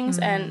those things.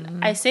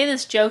 And I say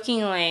this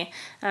jokingly,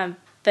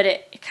 but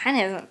it kind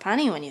of isn't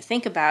funny when you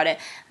think about it.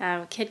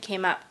 A kid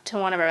came up to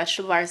one of our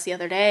vegetable bars the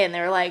other day, and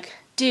they were like,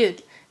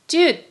 dude,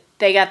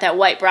 they got that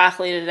white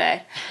broccoli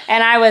today.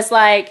 And I was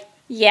like,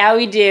 yeah,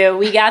 we do.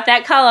 We got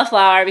that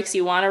cauliflower, because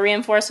you want to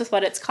reinforce with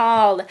what it's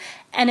called.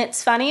 And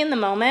it's funny in the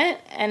moment,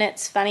 and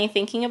it's funny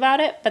thinking about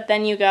it, but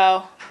then you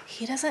go,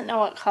 he doesn't know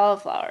what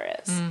cauliflower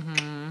is.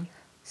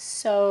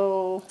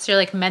 So you're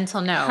like, mental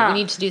note.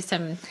 We need to do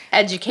some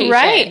education.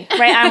 Right,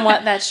 on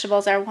what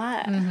vegetables are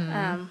what.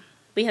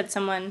 We had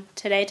someone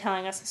today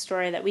telling us a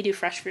story that we do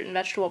fresh fruit and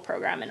vegetable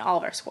program in all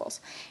of our schools.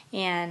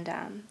 And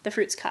the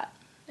fruit's cut.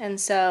 And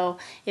so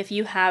if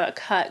you have a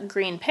cut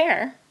green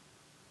pear,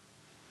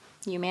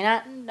 you may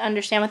not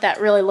understand what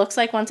that really looks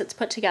like once it's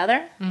put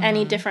together,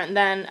 any different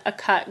than a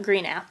cut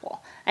green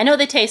apple. I know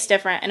they taste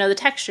different. I know the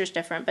texture's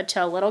different, but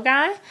to a little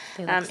guy,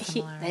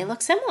 they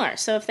look similar.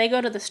 So if they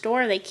go to the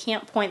store, they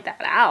can't point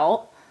that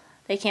out.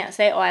 They can't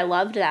say, oh, I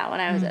loved that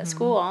when I was at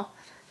school.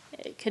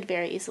 It could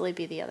very easily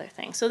be the other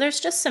thing. So there's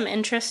just some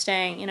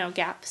interesting,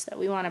 gaps that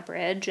we want to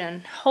bridge,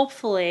 and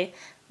hopefully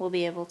we'll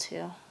be able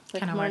to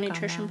with more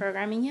nutrition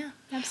programming. Yeah,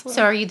 absolutely.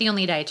 So are you the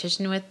only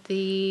dietitian with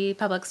the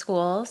public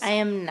schools? I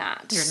am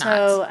not. You're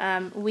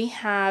not. So we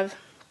have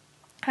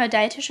a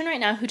dietitian right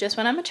now who just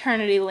went on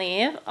maternity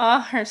leave. Oh,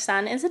 her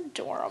son is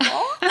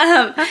adorable.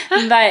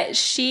 But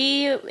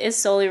she is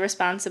solely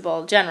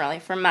responsible generally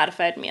for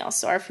modified meals,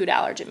 so our food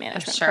allergen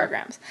management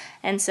programs.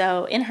 And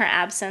so in her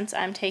absence,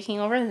 I'm taking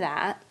over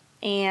that.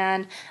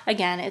 And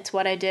again, it's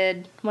what I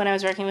did when I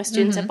was working with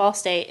students at Ball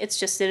State. It's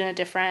just in a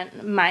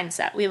different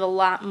mindset. We have a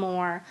lot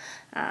more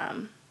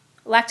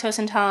lactose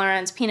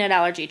intolerance, peanut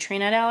allergy, tree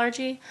nut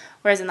allergy.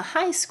 Whereas in the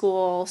high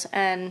schools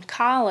and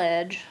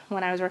college,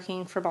 when I was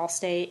working for Ball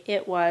State,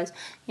 it was,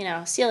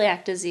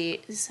 celiac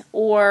disease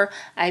or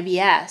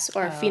IBS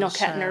or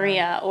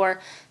phenylketonuria or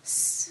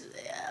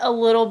a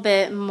little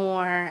bit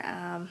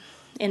more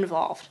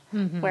involved.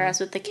 Whereas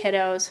with the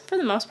kiddos, for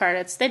the most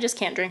part, they just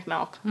can't drink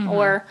milk,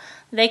 or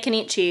they can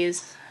eat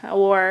cheese,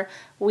 or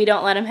we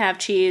don't let him have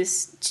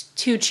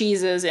two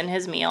cheeses in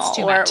his meal,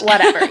 or much.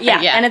 whatever.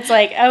 Yeah. And it's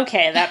like,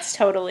 okay, that's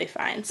totally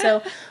fine.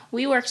 So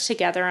we worked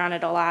together on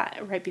it a lot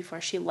right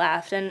before she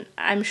left, and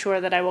I'm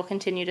sure that I will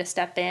continue to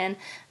step in,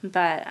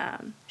 but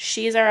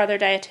she's our other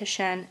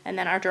dietitian, and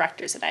then our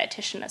director's a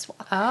dietitian as well.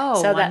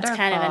 Oh, so wonderful. That's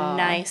kind of a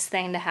nice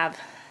thing to have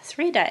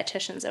 3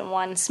 dietitians in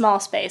one small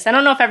space. I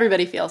don't know if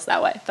everybody feels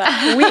that way,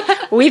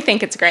 but we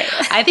think it's great.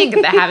 I think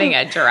that having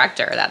a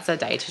director that's a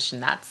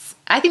dietitian,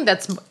 I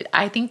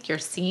think you're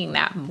seeing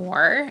that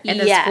more in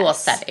the school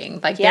setting.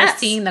 Like they're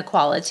seeing the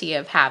quality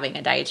of having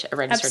a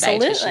registered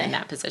dietitian in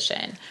that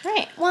position.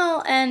 Right.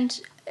 Well, and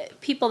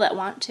people that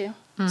want to.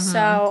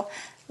 So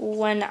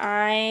when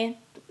I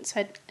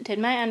did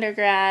my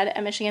undergrad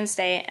at Michigan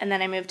State, and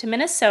then I moved to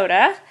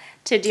Minnesota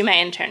to do my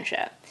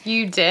internship.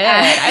 You did.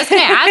 I was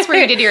going to ask where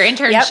you did your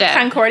internship. Yep,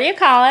 Concordia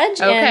College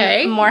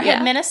in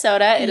Moorhead,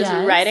 Minnesota. It is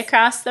right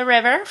across the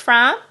river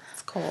from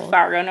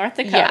Fargo, North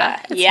Dakota.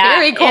 Yeah, it's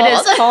very cold. It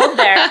is cold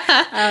there,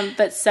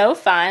 but so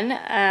fun.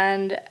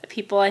 And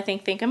people, I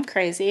think I'm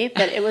crazy,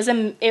 but it was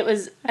an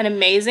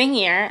amazing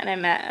year, and I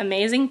met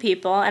amazing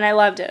people, and I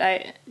loved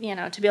it.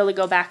 To be able to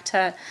go back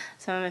to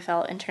some of my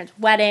fellow interns'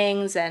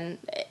 weddings, and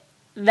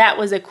that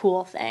was a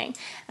cool thing.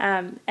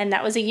 And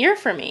that was a year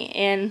for me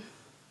in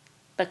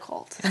the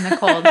cold. In the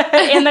cold.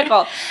 In the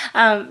cold.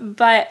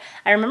 But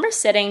I remember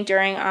sitting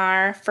during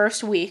our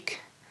first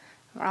week.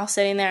 We're all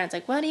sitting there, and it's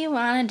like, what do you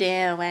want to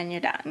do when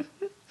you're done?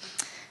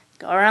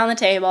 Go around the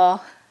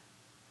table.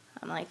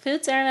 I'm like,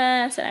 food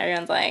service, and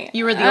everyone's like...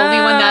 You were the only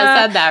one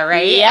that said that,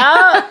 right?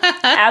 Yeah,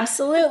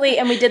 absolutely.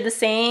 And we did the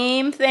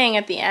same thing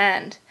at the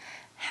end.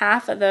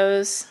 Half of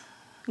those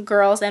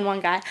girls and one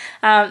guy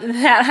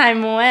that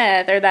I'm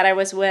with, or that I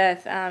was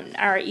with,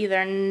 are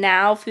either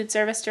now food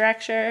service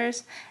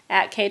directors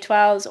at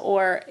K-12s,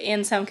 or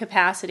in some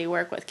capacity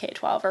work with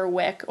K-12 or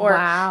WIC, or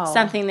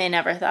something they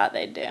never thought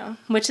they'd do,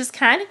 which is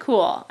kind of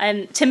cool.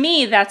 And to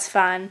me, that's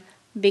fun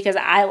because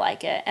I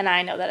like it and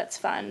I know that it's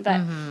fun.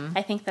 But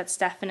I think that's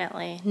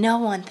definitely, no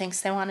one thinks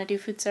they want to do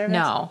food service.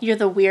 No. You're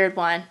the weird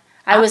one.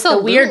 I was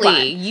the weird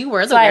one. You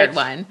were the weird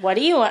one. What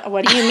do you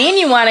mean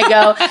you want to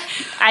go?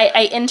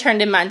 I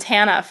interned in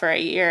Montana for a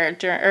year.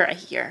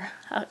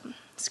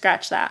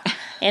 Scratch that.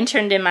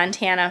 Interned in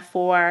Montana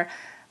for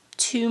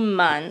 2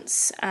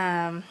 months,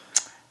 the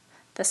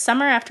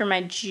summer after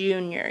my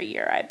junior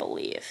year, I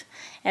believe.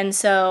 And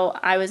so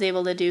I was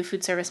able to do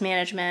food service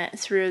management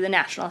through the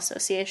National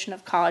Association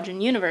of College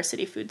and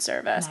University Food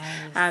Service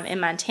in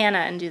Montana,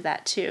 and do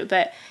that too.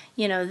 But,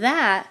 you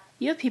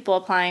have people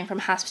applying from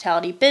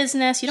hospitality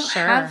business. You don't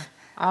have...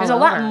 There's a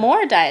lot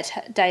more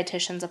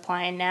dietitians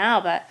applying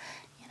now, but,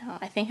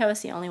 I think I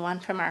was the only one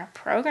from our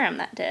program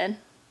that did.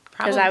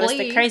 Because I was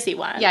the crazy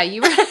one. Yeah,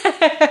 you were.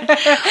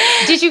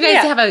 Did you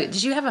guys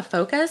did you have a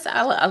focus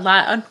a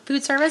lot on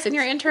food service in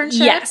your internship?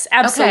 Yes,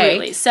 absolutely.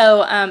 Okay.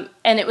 So,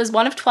 and it was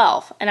one of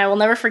 12, and I will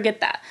never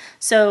forget that.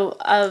 So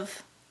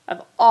of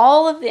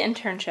all of the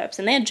internships,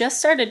 and they had just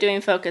started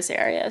doing focus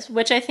areas,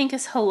 which I think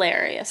is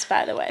hilarious,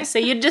 by the way. So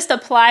you'd just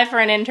apply for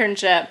an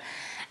internship,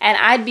 and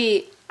I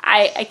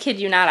kid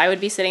you not, I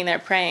would be sitting there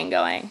praying,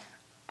 going,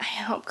 I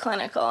hope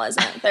clinical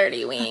isn't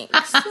 30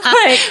 weeks.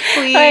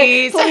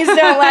 Please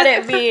don't let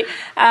it be.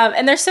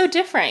 And they're so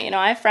different.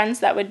 I have friends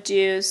that would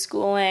do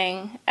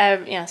schooling,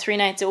 3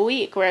 nights a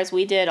week, whereas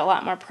we did a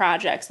lot more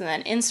projects and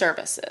then in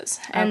services.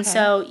 And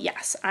so,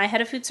 yes, I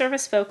had a food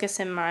service focus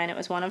in mind. It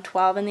was one of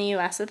 12 in the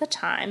U.S. at the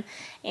time,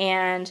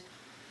 and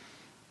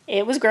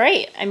it was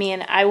great. I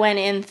mean, I went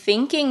in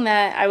thinking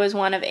that I was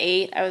one of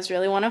 8. I was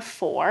really one of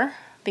 4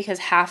 because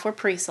half were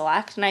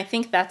pre-select, and I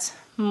think that's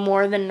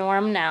more the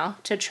norm now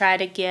to try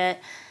to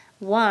get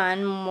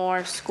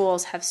more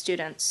schools have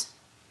students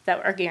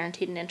that are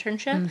guaranteed an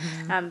internship.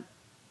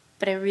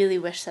 But I really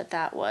wish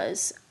that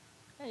was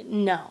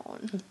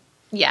known.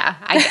 Yeah,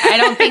 I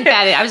don't think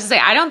that I was just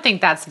saying I don't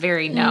think that's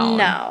very known.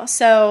 No,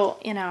 so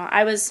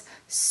I was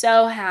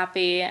so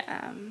happy.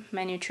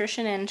 My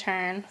nutrition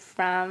intern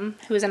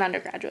who was an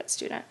undergraduate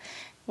student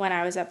when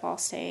I was at Ball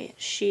State,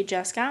 she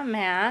just got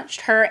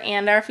matched. Her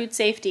and our food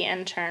safety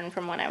intern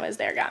from when I was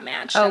there got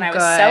matched. And I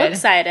was so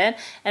excited.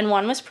 And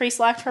one was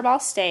pre-select for Ball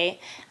State.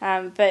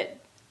 But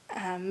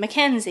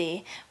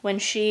Mackenzie, when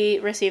she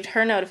received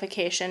her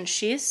notification,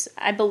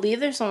 I believe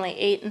there's only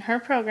 8 in her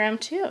program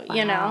too,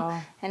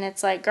 And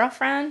it's like,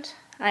 girlfriend,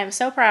 I am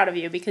so proud of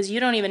you because you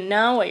don't even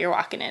know what you're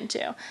walking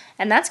into.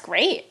 And that's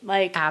great.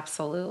 Like,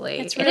 absolutely.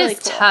 It's really it is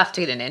cool. Tough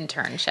to get an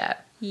internship.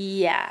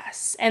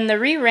 Yes. And the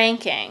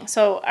re-ranking.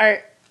 So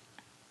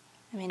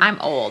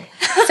I'm old.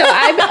 So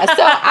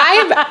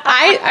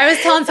I was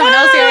telling someone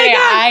else the other day,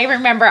 I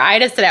remember I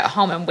had to sit at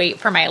home and wait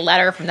for my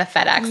letter from the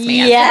FedEx man.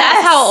 Yes.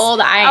 So that's how old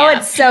I am. Oh,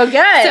 it's so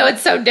good. So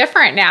it's so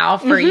different now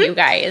for you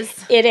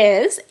guys. It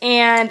is.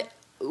 And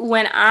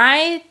when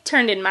I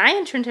turned in my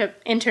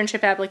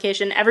internship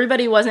application,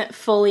 everybody wasn't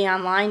fully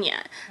online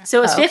yet. So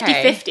it was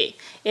 50-50.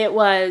 It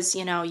was,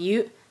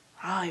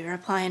 oh, you're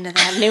applying to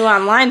that new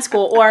online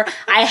school, or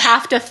I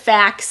have to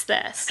fax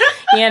this,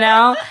 you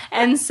know?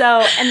 And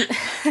so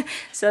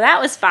that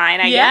was fine,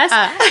 I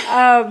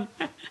guess.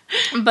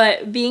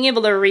 But being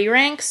able to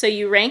re-rank, so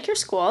you rank your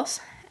schools,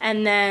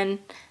 and then,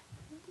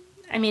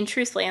 I mean,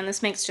 truthfully, and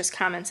this makes just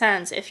common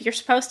sense, if you're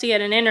supposed to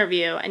get an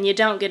interview and you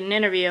don't get an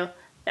interview,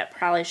 that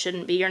probably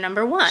shouldn't be your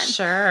number one.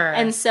 Sure.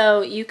 And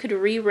so you could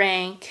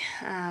re-rank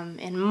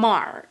in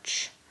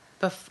March.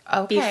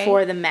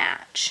 Before the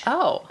match.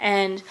 Oh.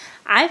 And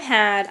I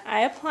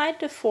applied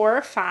to 4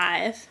 or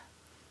 5.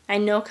 I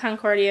know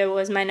Concordia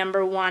was my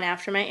number 1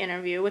 after my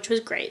interview, which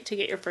was great to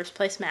get your first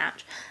place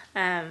match.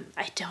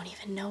 I don't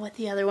even know what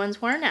the other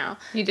ones were now.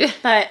 You did?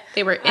 But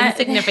they were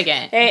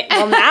insignificant.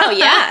 Now,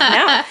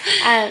 yeah.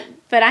 No.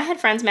 But I had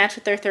friends match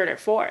with their 3rd or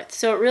 4th.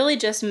 So it really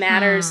just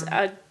matters,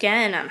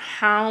 again, on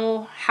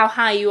how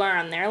high you are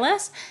on their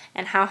list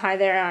and how high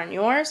they are on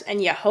yours.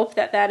 And you hope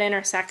that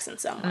intersects in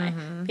some way.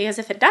 Because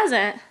if it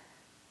doesn't,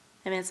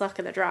 I mean, it's luck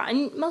of the draw.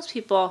 And most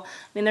people, I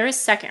mean, there is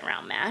second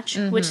round match,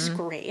 which is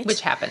great. Which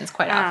happens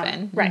quite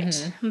often.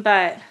 Right.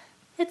 But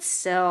it's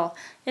still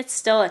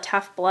a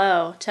tough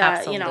blow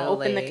to,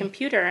 open the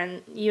computer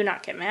and you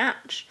not get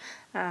matched.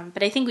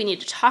 But I think we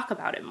need to talk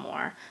about it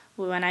more.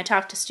 When I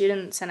talk to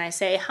students and I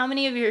say, how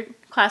many of your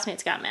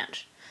classmates got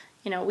matched?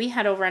 We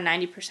had over a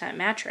 90%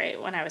 match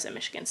rate when I was at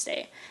Michigan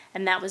State.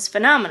 And that was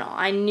phenomenal.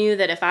 I knew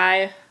that if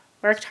I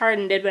worked hard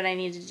and did what I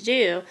needed to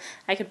do,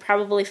 I could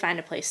probably find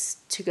a place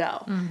to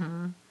go.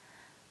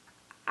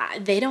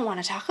 They don't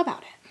want to talk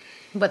about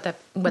it. What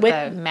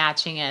the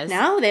matching is.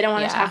 No, they don't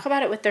want to talk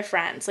about it with their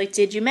friends. Like,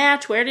 did you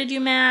match? Where did you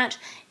match?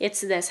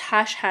 It's this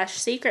hush-hush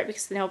secret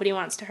because nobody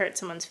wants to hurt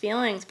someone's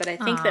feelings. But I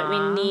think that we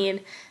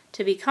need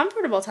to be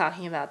comfortable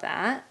talking about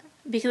that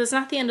because it's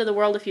not the end of the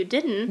world if you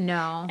didn't.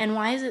 No. And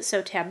why is it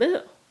so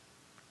taboo?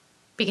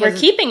 Because we're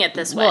keeping it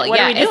this way. Well, what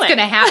are we doing? It's going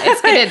to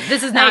happen.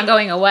 This is not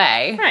going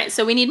away. Right.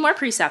 So we need more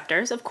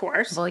preceptors, of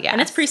course. Well, yes.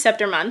 And it's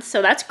preceptor month,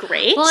 so that's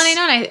great. Well,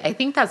 and I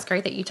think that's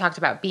great that you talked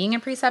about being a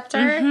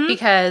preceptor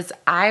because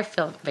I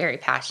feel very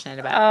passionate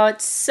about Oh,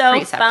 it's so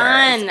preceptors.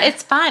 fun.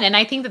 It's fun. And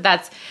I think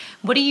that's,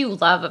 what do you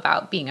love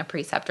about being a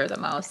preceptor the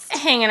most?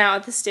 Hanging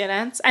out with the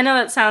students. I know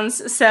that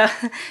sounds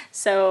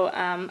so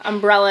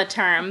umbrella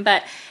term,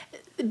 but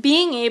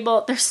being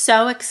able, they're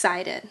so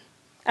excited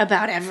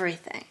about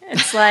everything.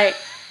 It's like...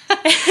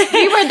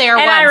 We were there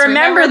and once. I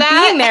remember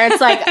that? being there. It's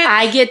like,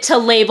 I get to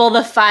label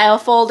the file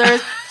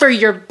folders for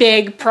your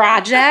big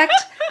project.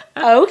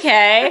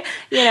 Okay.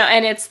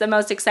 And it's the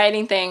most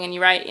exciting thing. And you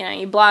write,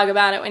 you blog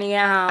about it when you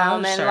get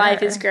home and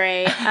life is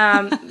great.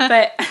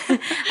 But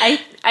I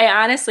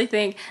honestly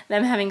think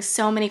them having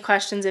so many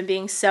questions and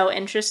being so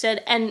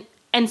interested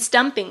and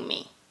stumping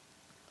me,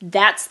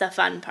 that's the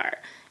fun part.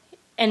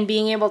 And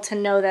being able to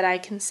know that I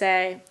can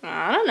say,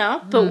 I don't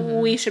know, but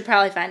we should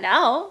probably find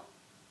out.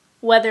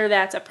 Whether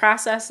that's a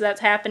process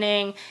that's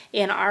happening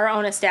in our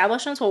own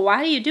establishments. Well,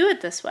 why do you do it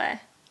this way?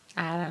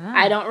 I don't know.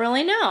 I don't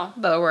really know.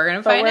 But we're going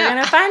to find out. We're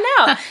going to find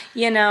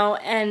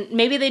out, and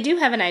maybe they do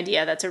have an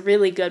idea that's a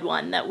really good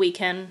one that we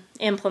can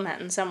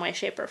implement in some way,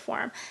 shape, or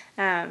form.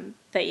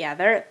 But yeah,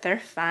 they're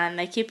fun.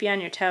 They keep you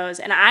on your toes.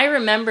 And I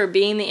remember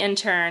being the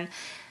intern,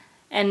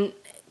 and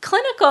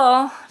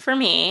clinical, for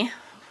me,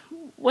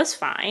 was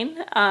fine.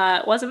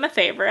 It wasn't my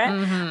favorite,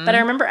 but I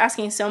remember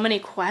asking so many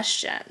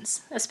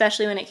questions,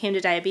 especially when it came to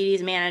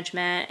diabetes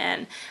management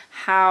and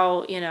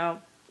how,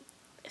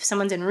 if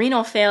someone's in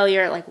renal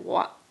failure, like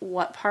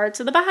what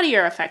parts of the body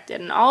are affected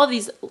and all of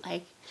these,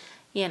 like,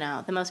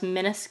 the most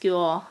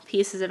minuscule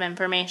pieces of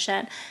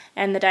information.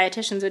 And the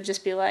dietitians would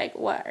just be like,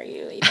 what are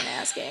you even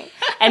asking?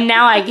 And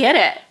now I get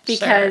it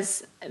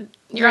because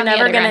you're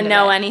never going to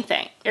know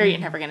anything. Or you're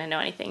never going to know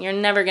anything. You're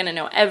never going to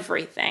know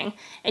everything.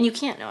 And you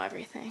can't know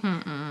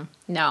everything.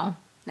 No.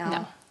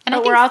 And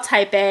but we're all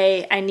type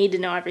A, I need to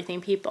know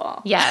everything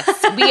people. Yes,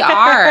 we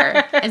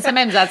are. And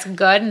sometimes that's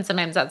good and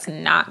sometimes that's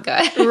not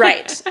good.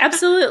 Right.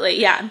 Absolutely.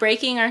 Yeah.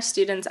 Breaking our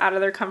students out of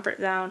their comfort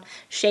zone,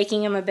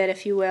 shaking them a bit,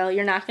 if you will.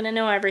 You're not going to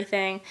know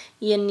everything.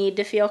 You need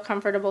to feel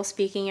comfortable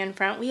speaking in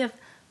front. We have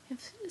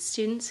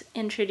students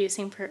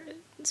introducing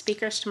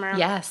speakers tomorrow.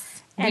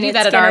 Yes. We And do it's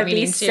that at going our to be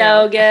meetings too.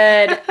 so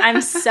good.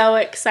 I'm so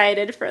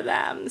excited for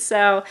them.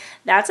 So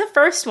that's a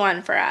first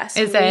one for us.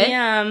 Is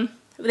it?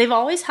 They've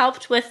always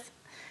helped with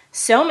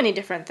so many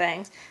different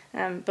things,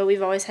 but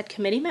we've always had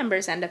committee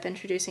members end up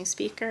introducing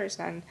speakers,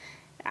 and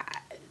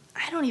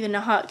I don't even know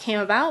how it came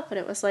about, but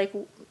it was like,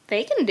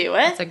 they can do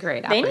it. It's a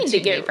great they opportunity need to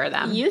get for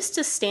them. used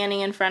to standing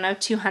in front of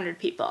 200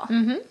 people.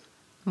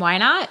 Why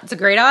not? It's a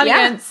great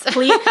audience.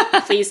 Yeah.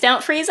 Please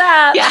don't freeze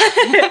up. Yeah.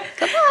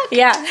 Come on.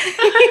 Yeah.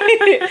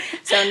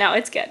 So no,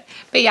 it's good.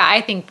 But yeah,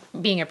 I think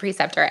being a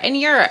preceptor, and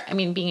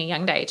being a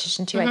young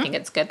dietitian too, I think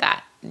it's good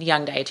that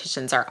young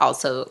dietitians are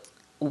also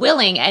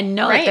willing and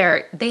know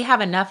that they have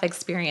enough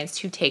experience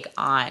to take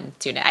on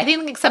students. I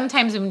think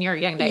sometimes when you're a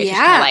young dietitian,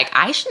 you're like,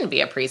 I shouldn't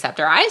be a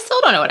preceptor. I still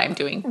don't know what I'm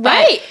doing.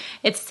 But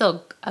it's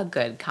still a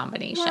good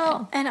combination.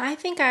 Well, and I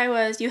think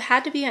you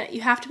have to be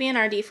an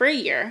RD for a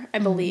year, I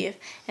believe.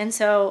 And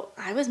so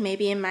I was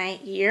maybe in my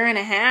year and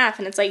a half,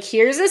 and it's like,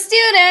 here's a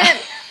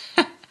student.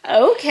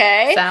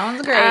 Okay.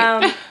 Sounds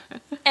great.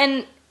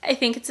 And I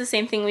think it's the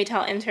same thing we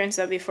tell interns,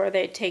 though, before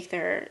they take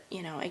their,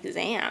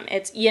 exam.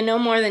 It's, you know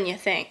more than you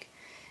think.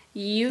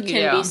 You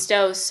can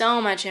bestow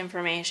so much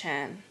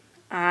information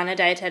on a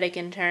dietetic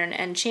intern,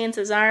 and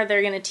chances are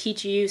they're going to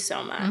teach you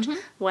so much,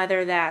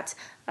 whether that's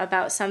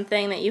about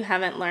something that you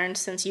haven't learned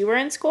since you were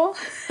in school,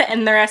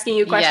 and they're asking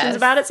you questions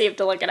about it, so you have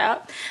to look it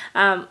up,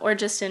 or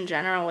just in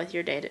general with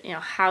your data,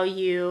 how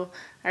you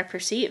are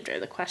perceived or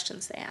the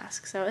questions they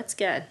ask. So it's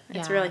good.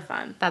 It's really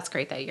fun. That's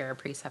great that you're a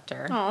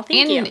preceptor. Oh,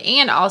 thank you.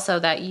 And also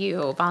that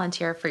you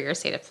volunteer for your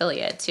state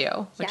affiliate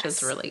too, which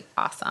is really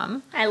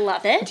awesome. I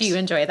love it. Do you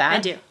enjoy that? I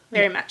do,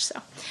 very much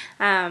so.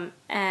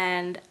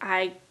 And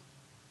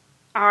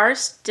our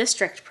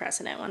district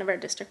president, one of our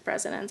district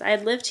presidents, I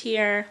had lived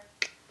here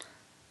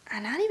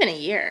not even a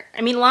year.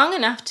 I mean, long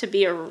enough to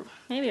be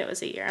maybe it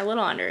was a year, a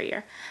little under a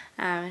year.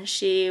 And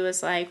she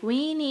was like,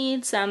 we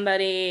need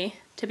somebody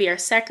to be our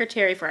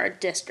secretary for our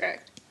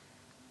district.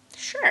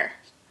 Sure,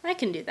 I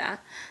can do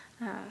that.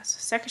 So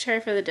secretary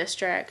for the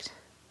district.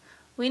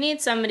 We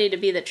need somebody to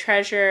be the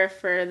treasurer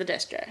for the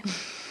district.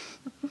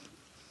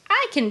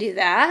 I can do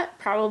that,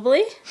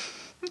 probably,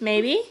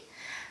 maybe.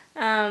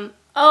 I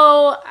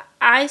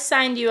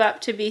signed you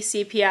up to be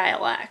CPI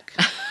elect.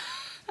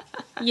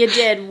 You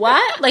did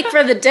what? Like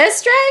for the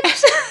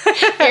district?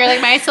 You're like,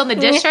 am I still in the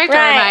district or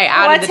am I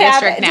out of the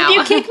district now? Did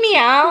you kick me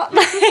out?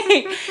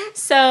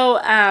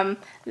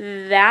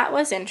 That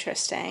was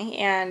interesting.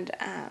 And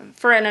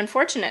for an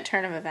unfortunate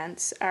turn of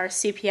events, our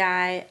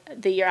CPI,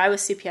 the year I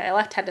was CPI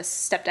elect, had to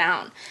step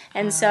down.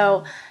 And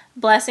so,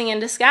 blessing in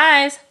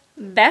disguise,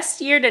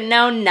 best year to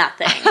know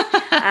nothing.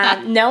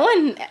 No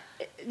one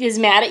is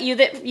mad at you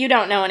that you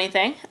don't know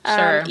anything.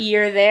 Sure.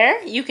 You're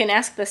there. You can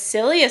ask the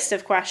silliest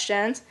of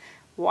questions.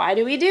 Why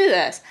do we do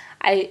this?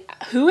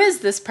 Who is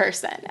this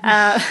person?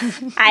 I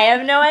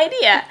have no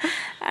idea.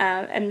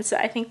 And so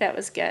I think that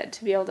was good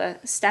to be able to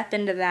step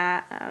into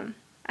that.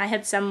 I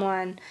had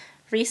someone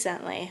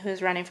recently who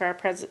was running for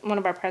one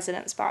of our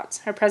president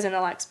spots, our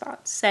president-elect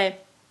spots, say,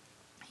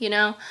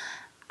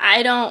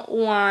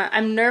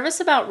 I'm nervous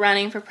about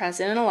running for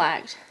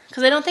president-elect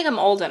because I don't think I'm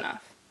old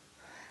enough.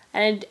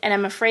 And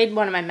I'm afraid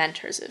one of my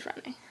mentors is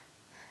running.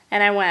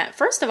 And I went,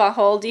 first of all,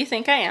 how old do you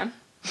think I am?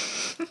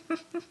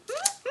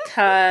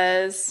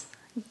 Because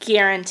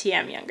guarantee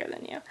I'm younger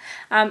than you.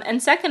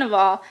 And second of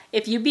all,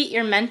 if you beat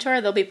your mentor,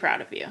 they'll be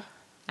proud of you.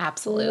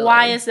 Absolutely.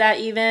 Why is that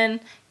even?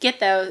 Get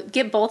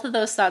both of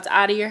those thoughts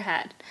out of your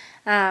head.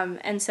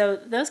 And so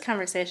those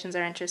conversations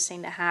are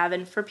interesting to have,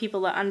 and for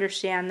people to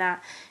understand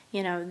that,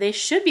 they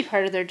should be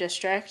part of their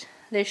district.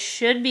 They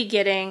should be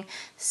getting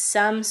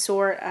some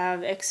sort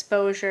of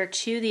exposure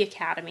to the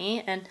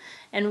academy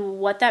and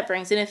what that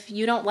brings. And if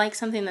you don't like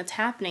something that's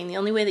happening, the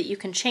only way that you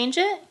can change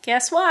it,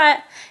 guess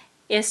what,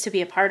 is to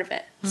be a part of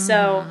it. Mm-hmm.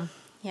 So,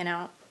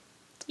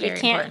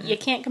 you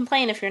can't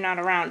complain if you're not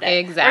around it.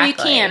 Exactly. Or you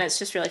can, it's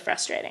just really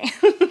frustrating.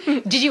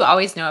 Did you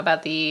always know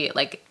about the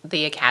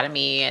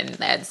academy,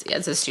 and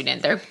as a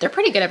student, they're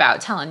pretty good about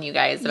telling you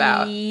guys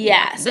about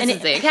yes. This is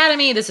the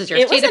academy, this is your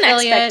state affiliate. It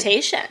was an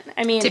expectation.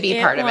 I mean, to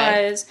be part of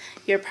it.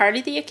 You're part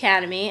of the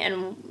academy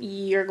and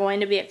you're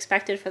going to be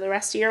expected for the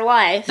rest of your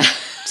life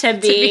to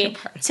be a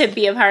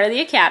part of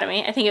the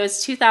academy. I think it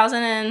was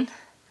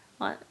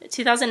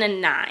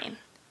 2009.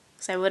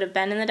 So I would have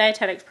been in the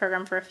dietetics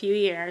program for a few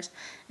years,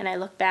 and I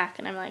look back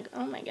and I'm like,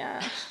 oh my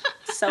gosh,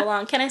 so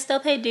long. Can I still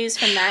pay dues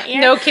from that year?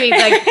 No kidding.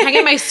 Like, can I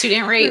get my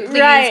student rate, please?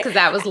 Right. Because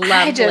that was lovely.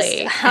 I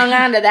just hung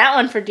on to that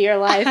one for dear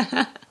life.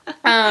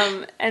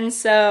 And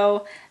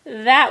so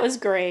that was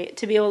great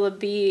to be able to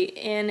be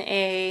in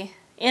a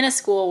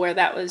school where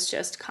that was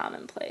just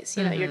commonplace.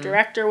 Your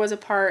director was a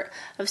part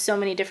of so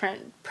many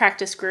different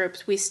practice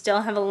groups. We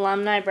still have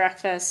alumni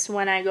breakfasts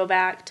when I go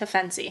back to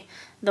Fancy.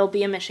 There'll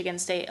be a Michigan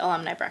State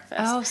alumni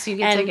breakfast. Oh, so you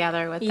get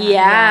together with them.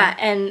 Yeah,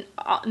 and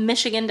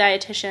Michigan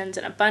dietitians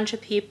and a bunch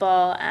of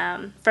people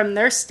from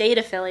their state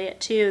affiliate,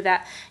 too,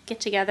 that get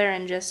together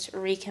and just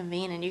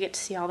reconvene, and you get to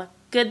see all the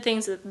good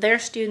things that their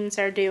students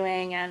are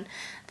doing and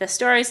the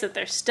stories that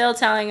they're still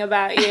telling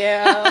about you,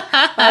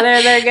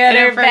 whether they're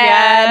good or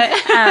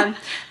bad.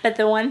 But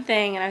the one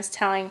thing, and I was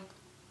telling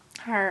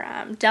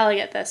our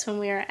delegate this when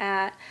we were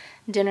at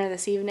dinner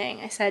this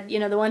evening, I said,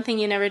 the one thing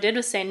you never did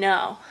was say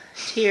no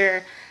to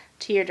your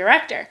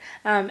director.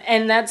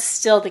 And that's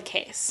still the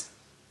case.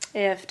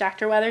 If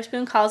Dr.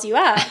 Weatherspoon calls you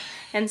up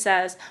and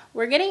says,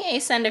 we're getting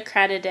ASCEND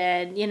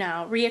accredited,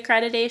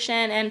 reaccreditation,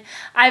 and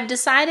I've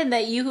decided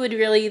that you would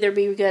really either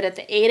be good at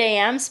the 8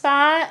 a.m.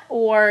 spot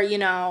or,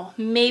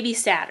 maybe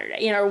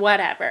Saturday, or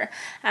whatever.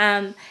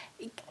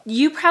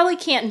 You probably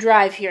can't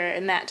drive here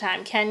in that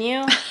time, can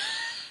you?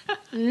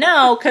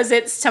 No, because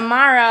it's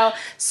tomorrow.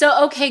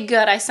 So, okay,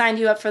 good. I signed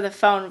you up for the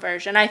phone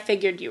version. I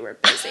figured you were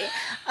busy.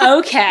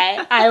 Okay,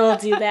 I will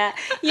do that.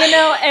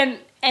 And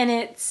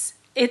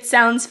it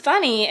sounds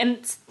funny,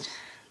 and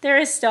there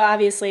is still,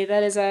 obviously,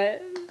 that is a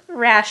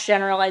rash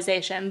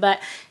generalization, but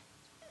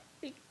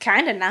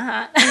kind of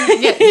not.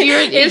 Yeah,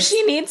 if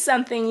she needs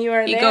something, you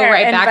are there. You go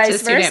right back to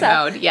student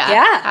mode.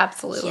 Yeah,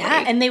 absolutely.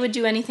 Yeah, and they would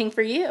do anything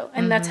for you,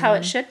 and that's how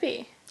it should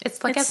be.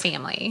 It's like a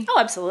family. Oh,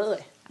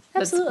 absolutely.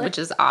 Absolutely. Which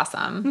is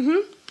awesome.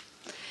 Mm-hmm.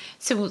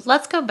 So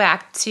let's go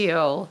back to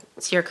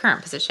your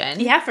current position.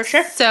 Yeah, for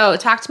sure. So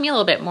talk to me a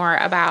little bit more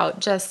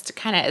about just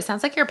kind of, it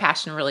sounds like your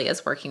passion really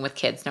is working with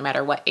kids no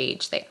matter what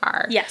age they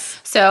are. Yes.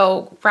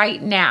 So right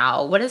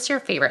now, what is your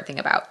favorite thing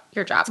about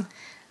your job?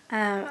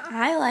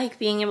 I like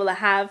being able to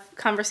have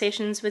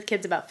conversations with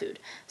kids about food.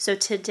 So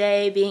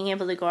today, being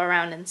able to go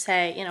around and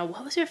say,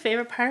 what was your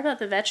favorite part about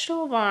the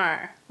vegetable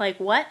bar? Like,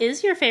 what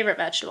is your favorite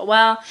vegetable?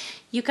 Well,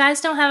 you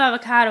guys don't have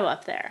avocado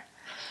up there.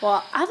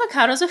 Well,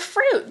 avocado's a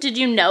fruit. Did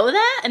you know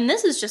that? And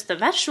this is just the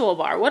vegetable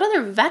bar. What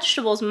other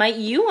vegetables might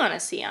you want to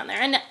see on there?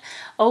 And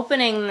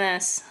opening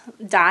this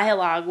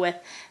dialogue with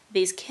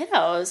these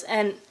kiddos,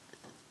 and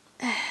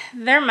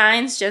their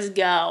minds just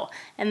go.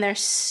 And they're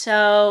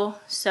so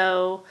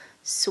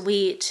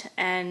sweet.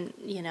 And,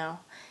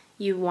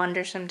 you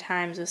wonder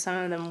sometimes with some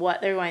of them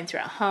what they're going through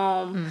at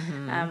home.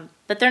 Mm-hmm.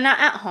 But they're not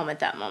at home at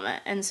that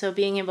moment. And so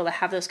being able to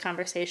have those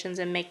conversations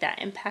and make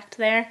that impact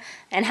there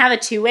and have a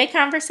two-way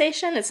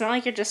conversation, it's not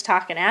like you're just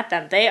talking at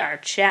them. They are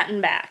chatting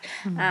back,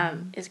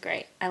 is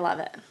great. I love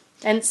it.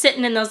 And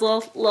sitting in those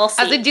little seats.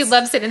 I do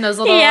love sitting in those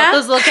little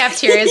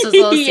cafeterias, those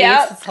little seats.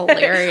 Yep. It's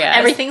hilarious.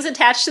 Everything's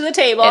attached to the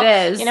table.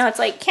 It is. It's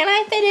like, can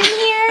I fit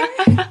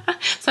in here?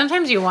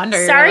 Sometimes you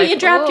wonder. Sorry, you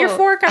dropped your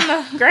fork on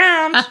the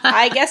ground.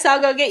 I guess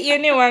I'll go get you a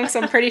new one because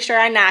I'm pretty sure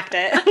I knocked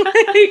it.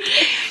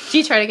 Do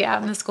you try to get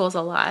out in the schools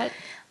a lot?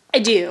 I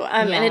do,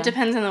 and it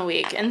depends on the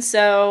week. And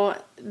so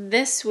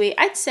this week,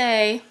 I'd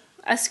say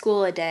a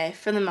school a day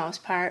for the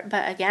most part.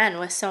 But again,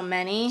 with so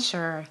many,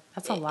 sure,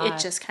 that's a lot.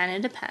 It just kind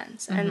of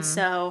depends. Mm-hmm. And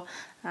so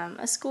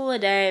a school a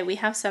day, we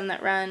have some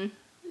that run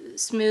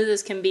smooth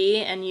as can be,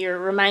 and you're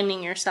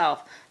reminding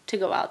yourself to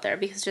go out there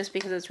because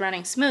it's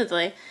running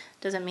smoothly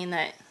doesn't mean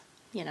that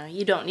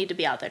you don't need to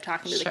be out there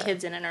talking to the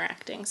kids and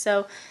interacting.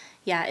 So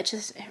yeah,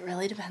 it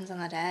really depends on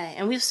the day.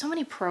 And we have so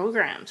many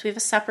programs. We have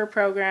a supper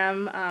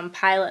program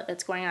pilot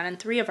that's going on in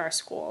 3 of our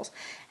schools.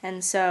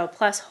 And so,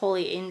 plus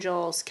Holy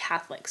Angels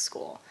Catholic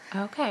School.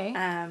 Okay.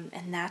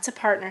 And that's a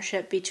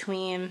partnership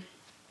between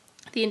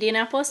the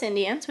Indianapolis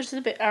Indians, which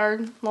is our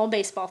little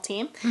baseball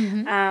team,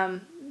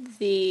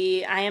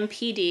 the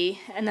IMPD,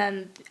 and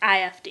then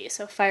IFD,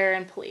 so Fire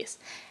and Police.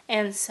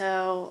 And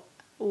so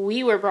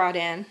we were brought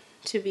in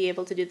to be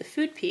able to do the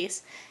food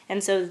piece.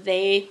 And so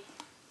they,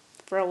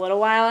 for a little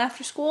while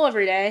after school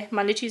every day,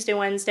 Monday, Tuesday,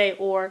 Wednesday,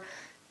 or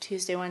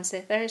Tuesday,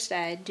 Wednesday,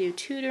 Thursday, do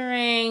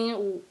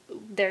tutoring.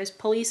 There's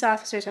police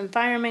officers and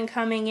firemen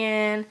coming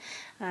in.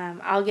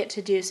 I'll get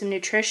to do some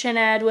nutrition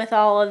ed with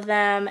all of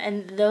them.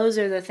 And those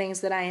are the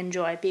things that I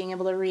enjoy, being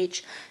able to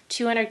reach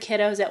 200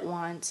 kiddos at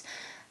once,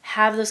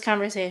 have those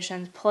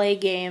conversations, play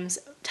games,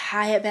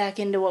 tie it back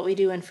into what we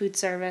do in food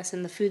service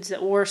and the foods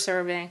that we're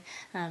serving,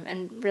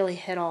 and really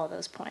hit all of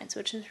those points,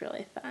 which is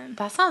really fun.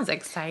 That sounds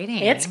exciting.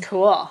 It's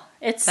cool.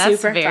 That's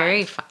super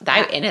very fun.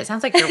 And it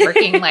sounds like you're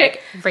working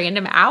like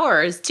random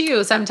hours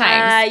too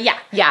sometimes.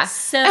 Yeah.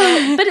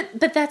 So,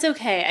 but that's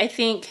okay. I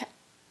think,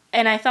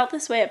 and I felt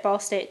this way at Ball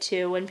State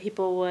too, when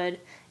people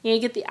would, you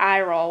get the eye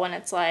roll when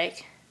it's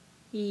like,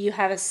 you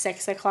have a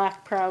 6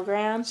 o'clock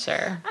program.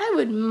 Sure. I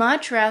would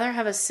much rather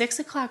have a 6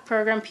 o'clock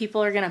program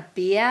people are going to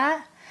be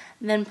at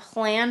than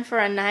plan for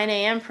a 9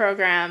 a.m.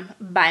 program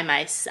by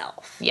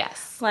myself.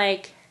 Yes.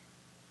 Like,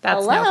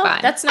 that's no fun.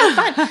 That's no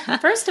fun.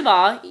 First of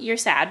all, you're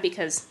sad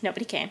because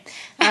nobody came,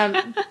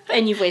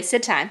 and you've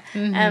wasted time.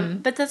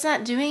 But that's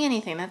not doing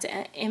anything. That's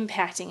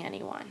impacting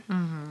anyone.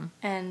 Mm-hmm.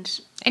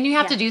 And you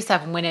have to do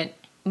stuff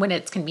when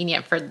it's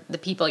convenient for the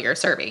people you're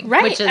serving,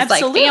 right? Which is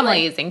Absolutely. like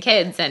families and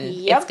kids, and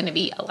it's going to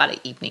be a lot of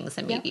evenings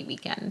and maybe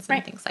weekends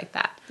and things like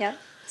that. Yep.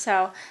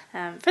 So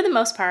for the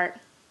most part,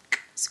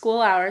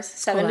 school hours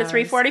 7 to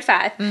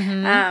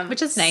 3:45,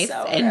 which is nice.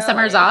 So and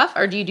summer's off,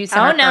 or do you do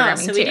summer programming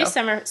so too? we do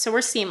summer. So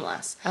we're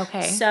seamless.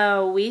 Okay.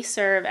 So we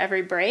serve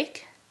every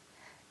break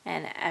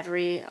and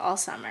all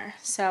summer.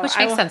 So which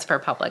makes sense for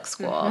public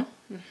school.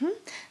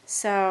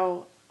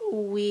 So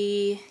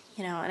we.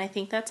 And I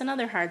think that's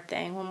another hard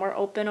thing when we're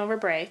open over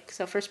break.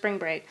 So for spring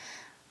break,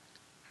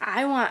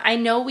 I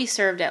know we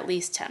served at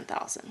least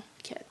 10,000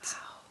 kids. Wow.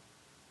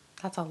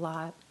 That's a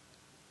lot.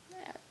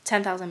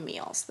 10,000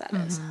 meals, that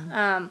is.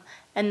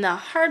 And the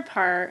hard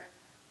part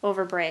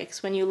over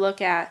breaks, when you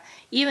look at,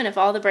 even if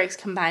all the breaks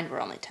combined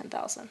were only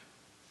 10,000.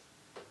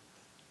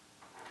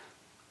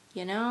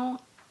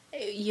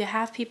 You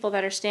have people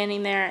that are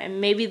standing there and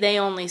maybe they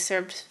only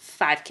served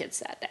 5 kids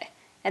that day.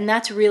 And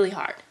that's really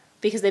hard.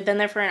 Because they've been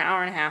there for an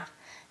hour and a half,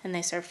 and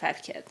they served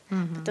 5 kids.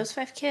 But those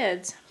 5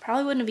 kids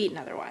probably wouldn't have eaten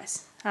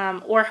otherwise,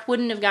 or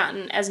wouldn't have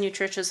gotten as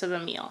nutritious of a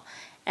meal.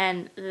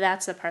 And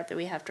that's the part that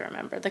we have to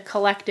remember. The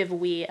collective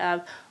we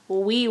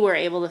were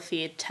able to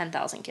feed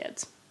 10,000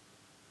 kids.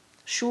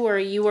 Sure,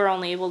 you were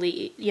only able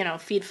to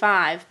feed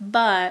 5,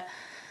 but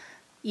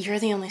you're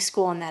the only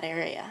school in that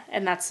area,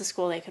 and that's the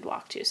school they could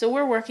walk to. So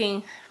we're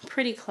working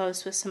pretty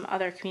close with some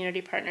other community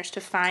partners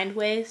to find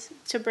ways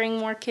to bring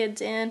more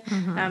kids in.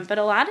 But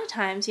a lot of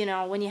times, you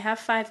know, when you have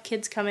 5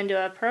 kids come into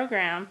a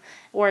program,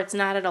 or it's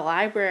not at a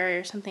library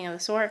or something of the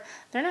sort,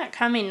 they're not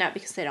coming not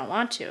because they don't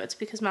want to. It's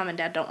because mom and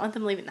dad don't want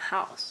them leaving the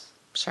house.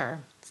 Sure.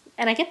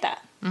 And I get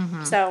that.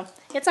 So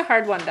it's a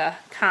hard one to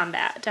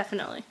combat,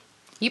 definitely.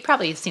 You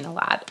probably have seen a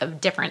lot of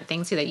different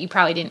things too that you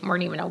probably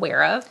weren't even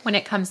aware of when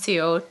it comes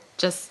to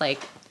just like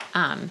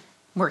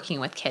working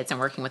with kids and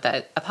working with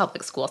a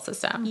public school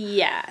system.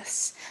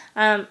 Yes.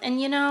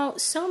 And you know,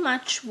 so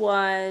much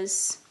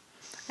was,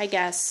 I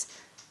guess,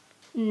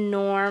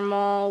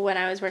 normal when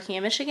I was working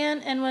in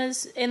Michigan and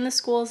was in the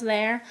schools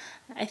there.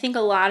 I think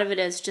a lot of it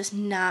is just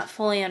not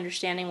fully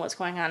understanding what's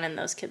going on in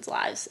those kids'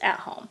 lives at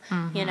home.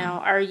 You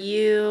know, are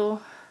you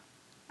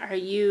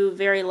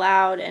very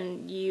loud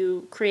and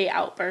you create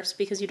outbursts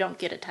because you don't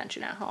get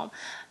attention at home?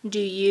 Do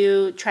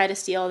you try to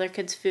steal other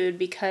kids' food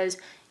because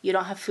you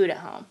don't have food at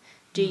home?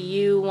 Do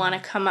you want to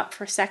come up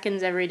for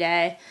seconds every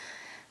day,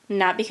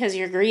 not because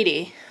you're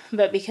greedy,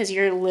 but because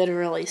you're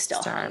literally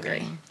still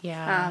hungry?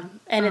 Yeah.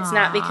 And it's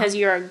not because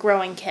you're a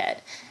growing kid.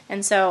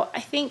 And so I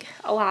think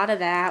a lot of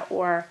that,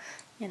 or,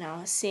 you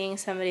know, seeing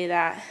somebody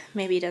that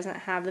maybe doesn't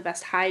have the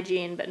best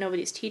hygiene, but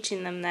nobody's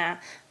teaching them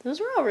that, those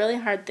were all really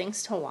hard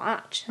things to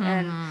watch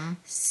and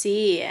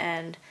see.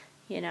 And,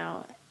 you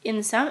know,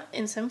 in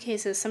some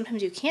cases,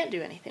 sometimes you can't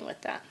do anything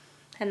with that.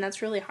 And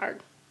that's really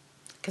hard.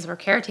 Because we're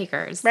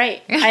caretakers.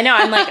 Right. I know.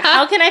 I'm like,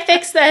 how can I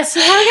fix this?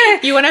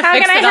 You want to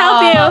fix it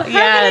all. How can I help you? How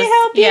can I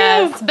help you?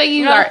 Yes. But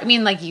you are, I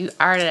mean, like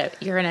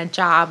you're in a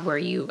job where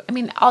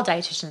all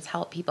dietitians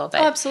help people, but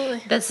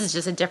absolutely. This is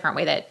just a different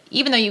way that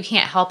even though you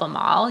can't help them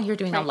all, you're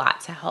doing a lot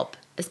to help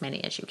as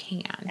many as you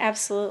can.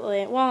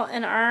 Absolutely. Well,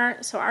 and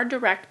our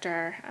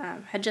director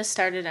had just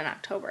started in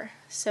October.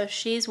 So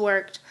she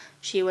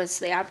was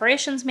the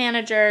operations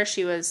manager.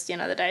 She was, you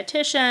know, the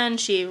dietitian.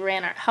 She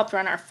helped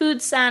run our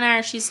food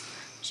center. She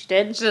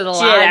did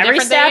every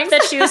step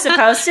that she was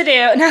supposed to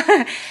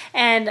do.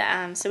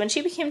 And so when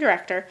she became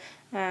director,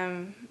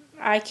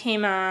 I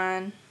came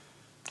on,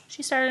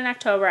 she started in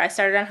October. I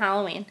started on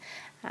Halloween.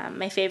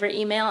 My favorite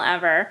email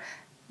ever.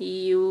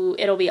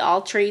 It'll be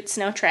all treats,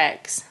 no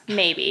tricks.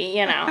 Maybe,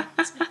 you know.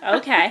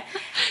 Okay.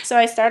 So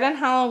I started on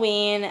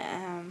Halloween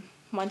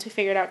once we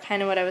figured out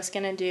kind of what I was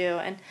going to do.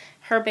 And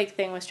her big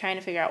thing was trying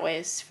to figure out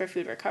ways for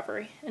food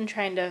recovery and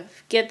trying to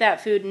get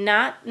that food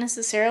not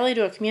necessarily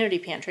to a community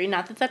pantry,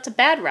 not that that's a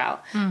bad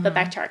route, but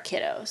back to our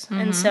kiddos.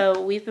 And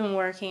so we've been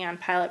working on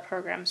pilot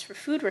programs for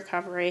food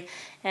recovery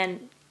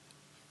and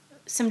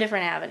some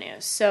different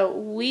avenues. So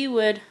we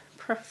would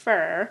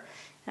prefer,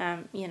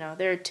 you know,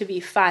 there to be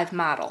 5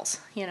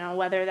 models, you know,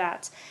 whether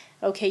that's,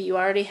 okay, you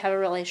already have a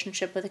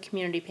relationship with a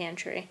community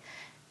pantry,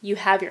 you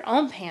have your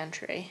own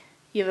pantry,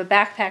 you have a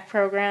backpack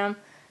program,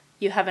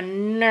 you have a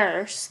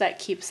nurse that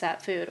keeps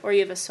that food, or you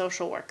have a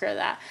social worker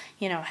that,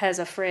 you know, has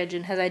a fridge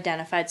and has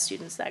identified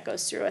students that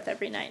goes through with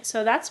every night.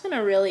 So that's been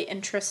a really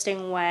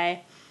interesting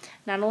way,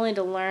 not only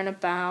to learn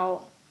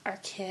about our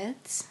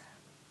kids,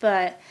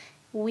 but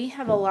we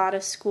have a lot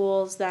of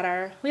schools we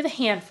have a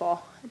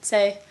handful, I'd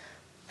say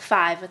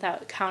 5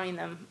 without counting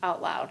them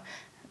out loud,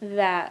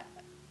 that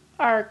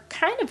are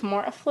kind of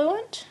more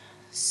affluent.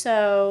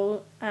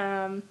 So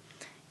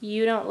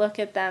you don't look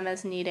at them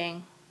as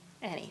needing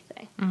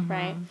anything,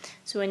 right?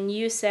 So when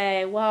you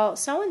say, well,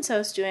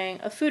 so-and-so's doing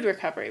a food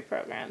recovery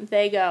program,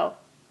 they go,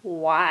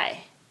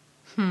 why?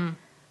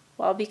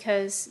 Well,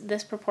 because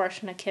this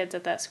proportion of kids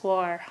at that school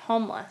are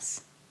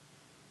homeless.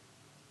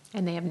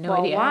 And they have no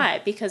idea.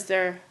 Why? Because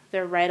they're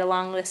right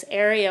along this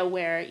area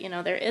where, you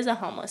know, there is a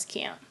homeless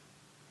camp.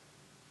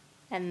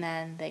 And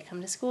then they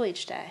come to school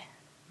each day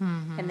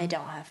and they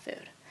don't have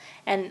food.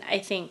 And I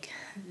think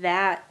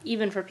that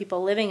even for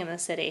people living in the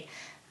city,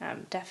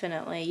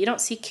 definitely, you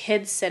don't see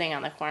kids sitting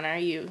on the corner.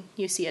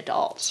 You see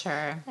adults.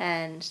 Sure.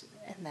 And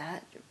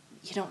that,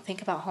 you don't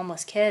think about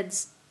homeless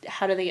kids.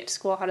 How do they get to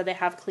school? How do they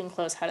have clean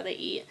clothes? How do they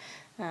eat?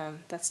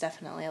 That's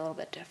definitely a little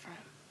bit different.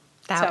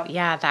 That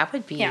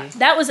would be. Yeah,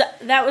 that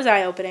was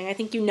eye-opening. I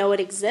think you know it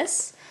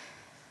exists,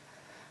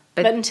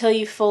 but until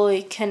you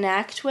fully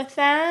connect with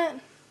that,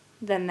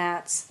 then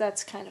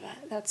that's kind of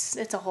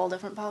it's a whole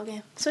different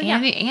ballgame. So yeah,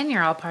 and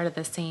you're all part of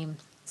the same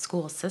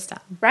school system,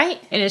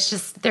 right? And it's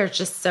just they're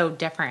just so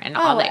different in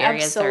all the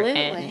areas they're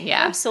in.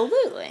 Yeah,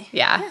 absolutely.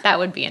 Yeah, that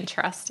would be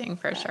interesting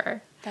for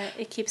sure. But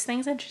it keeps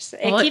things interesting.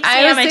 It keeps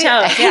me on my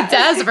toes. Yeah. It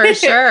does for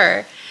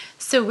sure.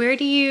 So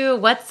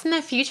what's in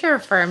the future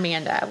for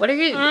Amanda? What are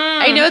you,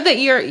 I know that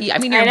you're very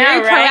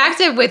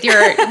proactive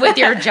with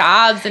your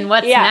jobs and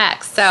what's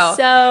next.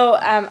 So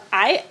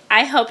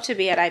I hope to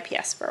be at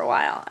IPS for a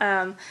while.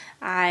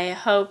 I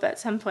hope at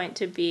some point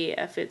to be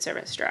a food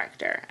service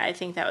director. I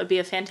think that would be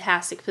a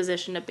fantastic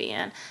position to be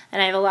in.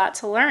 And I have a lot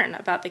to learn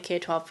about the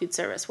K-12 food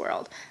service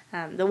world.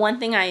 The one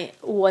thing I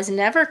was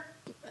never,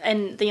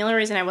 and the only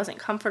reason I wasn't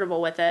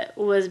comfortable with it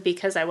was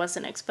because I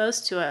wasn't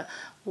exposed to it,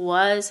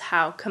 was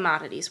how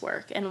commodities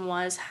work and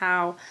was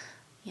how,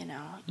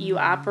 you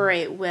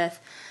operate with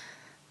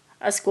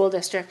a school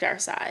district our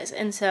size.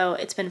 And so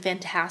it's been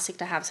fantastic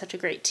to have such a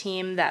great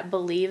team that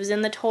believes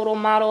in the total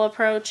model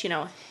approach.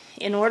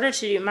 In order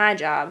to do my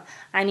job,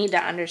 I need to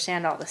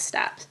understand all the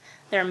steps.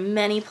 There are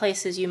many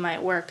places you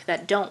might work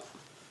that don't.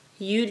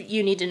 You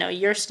need to know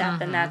your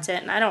step and that's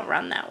it. And I don't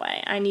run that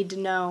way. I need to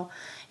know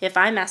if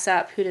I mess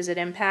up, who does it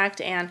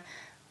impact and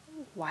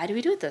why do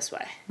we do it this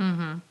way?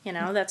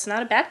 That's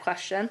not a bad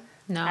question.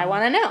 No. I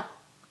want to know.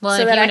 Well,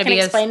 so that I can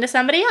explain to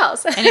somebody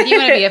else. And if you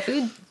want to be a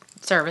food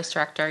service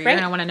director, you're Right.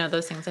 going to want to know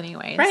those things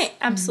anyways. Right,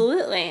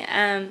 absolutely.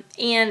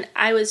 And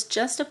I was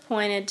just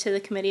appointed to the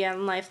Committee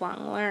on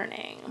Lifelong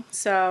Learning,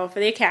 so for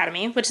the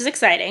Academy, which is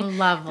exciting.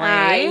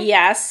 Lovely.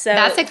 Yes. So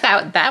that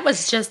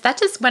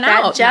just went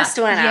out. That just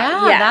went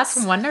out. Yeah, Yes.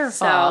 that's wonderful.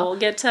 So we'll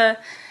get to.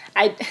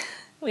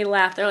 We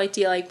laugh. They're like,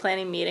 "Do you like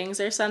planning meetings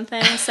or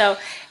something?" So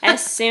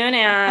as soon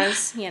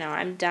as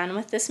I'm done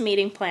with this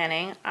meeting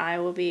planning, I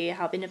will be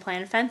helping to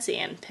plan Fancy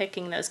and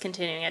picking those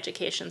continuing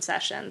education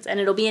sessions, and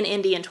it'll be in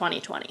Indy in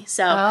 2020.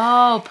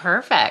 So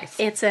perfect.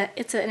 it's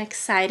an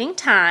exciting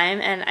time,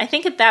 and I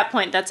think at that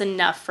point that's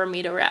enough for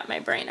me to wrap my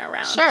brain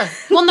around. Sure.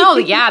 Well, no,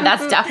 yeah,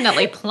 that's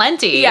definitely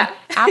plenty. Yeah.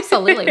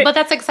 Absolutely. But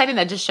that's exciting.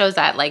 That just shows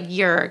that like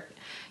you're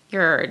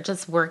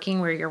just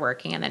working where you're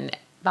working, and then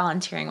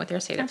volunteering with your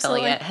state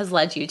affiliate has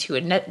led you to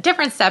a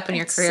different step in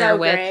your career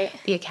with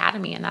the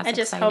Academy, and that's I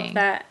just exciting.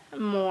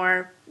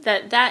 hope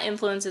that that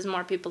influences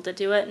more people to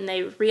do it, and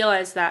they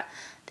realize that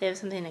they have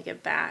something to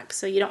give back.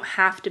 So you don't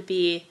have to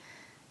be.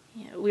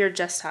 We were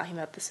just talking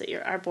about this at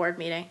our board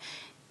meeting.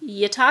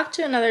 You talk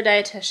to another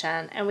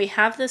dietitian, and we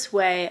have this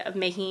way of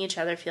making each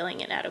other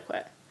feeling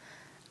inadequate,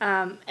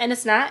 and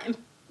it's not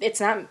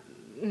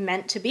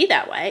meant to be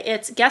that way.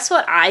 It's guess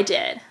what I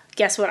did.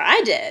 Guess what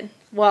I did.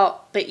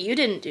 Well, but you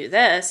didn't do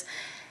this.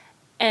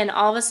 And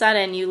all of a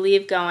sudden you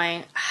leave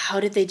going, how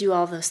did they do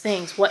all those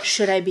things? What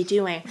should I be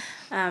doing?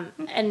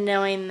 And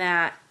knowing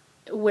that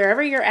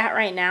wherever you're at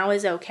right now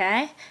is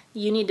okay,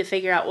 you need to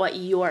figure out what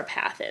your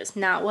path is,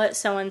 not what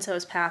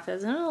so-and-so's path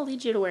is, and it'll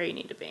lead you to where you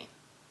need to be.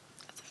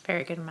 That's a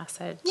very good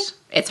message. Yeah.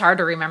 It's hard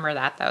to remember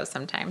that, though,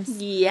 sometimes.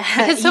 Yeah.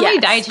 Because so many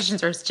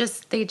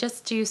dietitians they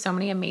just do so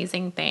many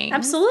amazing things.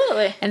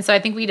 Absolutely. And so I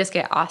think we just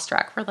get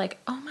awestruck. We're like,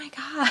 oh my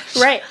gosh.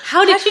 Right.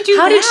 How did she do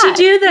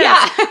this?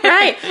 Yeah.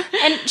 Right.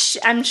 And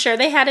I'm sure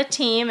they had a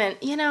team, and,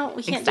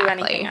 we can't do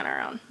anything on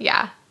our own.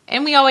 Yeah.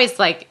 And we always,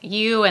 like,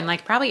 you and,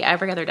 like, probably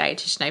every other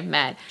dietitian I've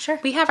met, Sure.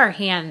 we have our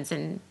hands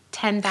in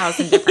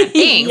 10,000 different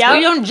things. Yep.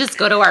 We don't just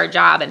go to our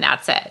job and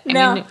that's it.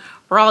 No. I mean,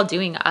 we're all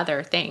doing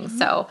other things.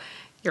 So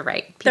you're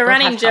right. The People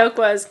running have joke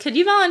was, could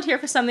you volunteer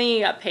for something you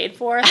got paid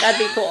for? That'd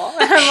be cool.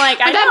 I'm like,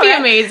 That'd be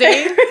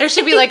amazing. There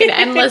should be like an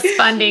endless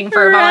funding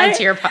for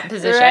volunteer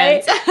positions.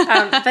 Right?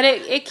 But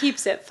it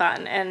keeps it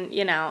fun. And,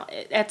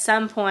 at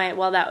some point,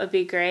 while that would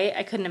be great,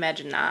 I couldn't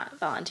imagine not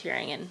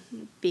volunteering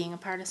and being a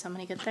part of so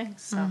many good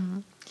things. So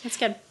it's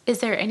good. Is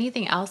there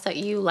anything else that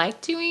you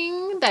like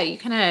doing that you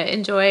kind of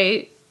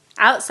enjoy?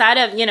 Outside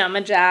of,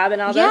 my job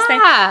and all those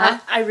things,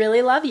 I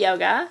really love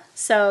yoga.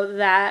 So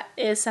that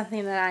is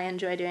something that I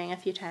enjoy doing a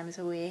few times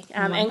a week.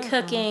 And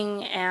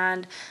cooking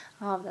and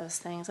all of those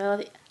things.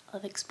 I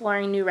love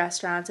exploring new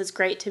restaurants. It's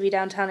great to be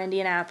downtown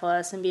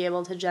Indianapolis and be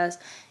able to just,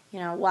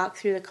 walk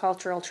through the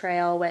cultural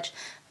trail, which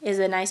is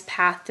a nice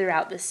path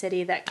throughout the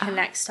city that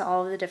connects to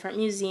all of the different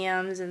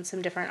museums and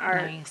some different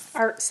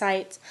art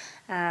sites.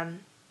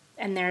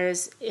 And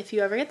there's, if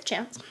you ever get the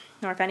chance,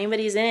 or if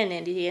anybody's in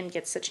Indy and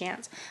gets the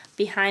chance,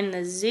 behind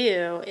the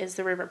zoo is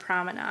the River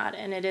Promenade,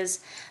 and it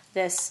is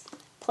this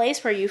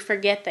place where you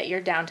forget that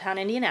you're downtown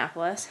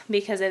Indianapolis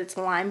because it's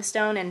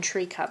limestone and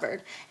tree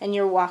covered, and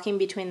you're walking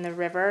between the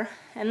river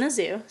and the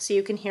zoo, so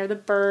you can hear the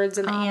birds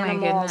and the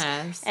animals,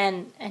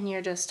 and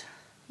you're just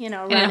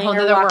running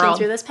or walking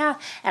through this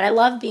path. And I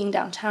love being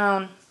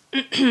downtown.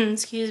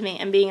 Excuse me,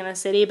 and being in the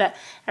city, but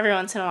every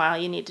once in a while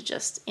you need to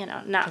just,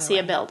 not see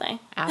a building.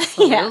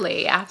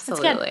 Absolutely,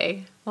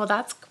 absolutely. Well,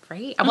 that's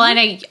great. Well,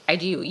 and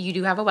you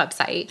do have a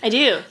website. I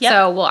do. Yep.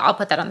 So, I'll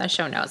put that on the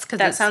show notes because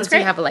that sounds great.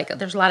 You have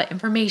there's a lot of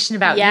information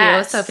about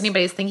you. So if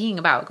anybody's thinking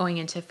about going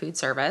into food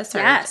service,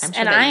 I'm sure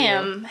and I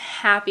am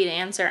happy to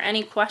answer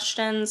any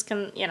questions,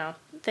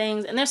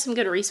 things, and there's some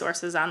good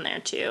resources on there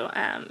too,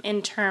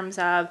 in terms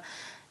of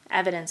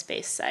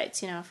evidence-based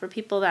sites, for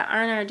people that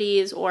aren't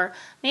RDs, or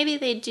maybe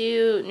they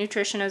do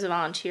nutrition as a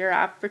volunteer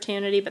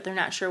opportunity, but they're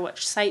not sure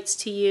which sites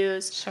to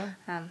use. Sure.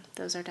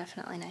 Those are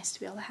definitely nice to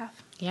be able to have.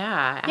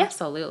 Yeah,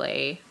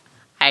 absolutely.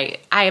 I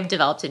have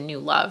developed a new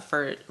love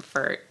for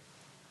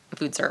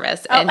food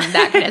service and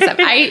that kind of stuff.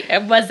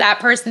 I was that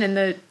person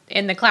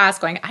in the class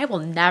going, I will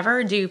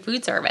never do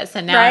food service,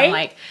 and now I'm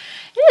like,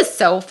 it is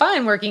so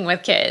fun working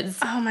with kids.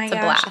 Oh my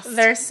gosh, blast.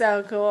 They're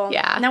so cool.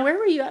 Yeah. Now, where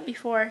were you at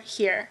before?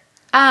 Here.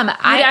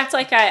 I act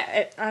like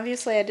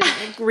obviously I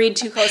didn't read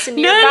too close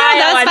into your bio.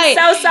 I'm fine.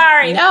 so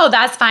sorry. No,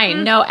 that's fine.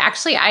 Mm-hmm. No,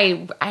 actually,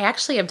 I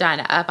actually have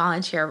done a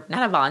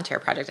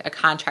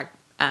contract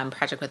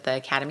project with the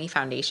Academy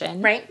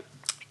Foundation. Right.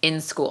 In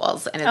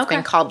schools, and it's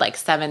been called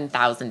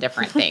 7,000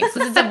 different things.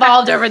 It's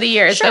evolved over the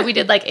years. Sure. So we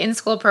did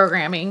in-school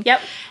programming.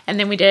 Yep. And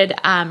then we did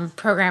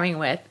programming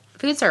with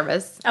food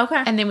service.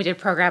 Okay. And then we did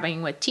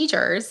programming with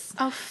teachers.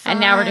 Oh, fun. And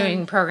now we're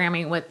doing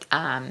programming with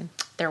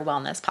their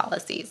wellness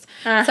policies.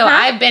 So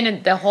I've been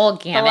in the whole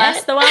gamut.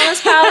 Bless the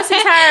wellness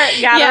policies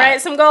heart. Gotta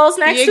write some goals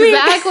next week.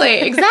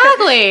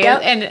 Exactly.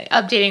 Yep. And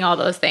updating all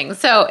those things.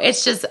 So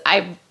it's just,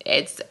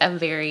 it's a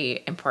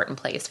very important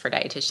place for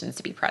dietitians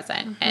to be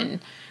present.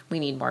 And we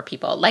need more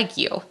people like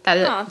you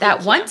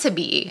that want to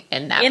be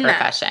in that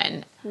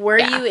profession. Were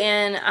you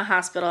in a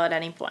hospital at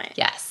any point?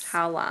 Yes.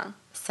 How long?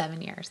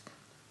 7 years.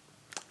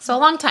 So a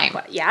long time.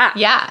 Yeah.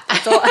 Yeah.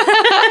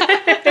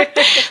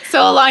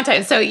 So a long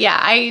time. So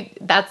yeah,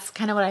 that's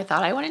kind of what I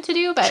thought I wanted to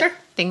do, but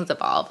things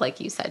evolve, like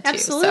you said, too.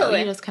 Absolutely. So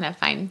you just kind of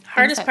find...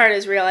 Hardest part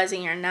is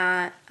realizing you're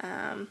not,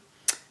 I don't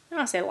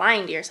want to say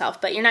lying to yourself,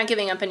 but you're not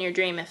giving up on your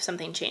dream if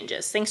something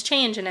changes. Things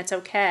change and it's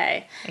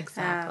okay.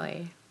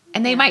 Exactly.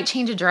 And they might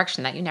change a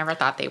direction that you never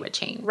thought they would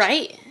change.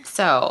 Right.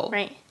 So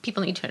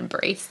people need to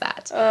embrace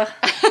that.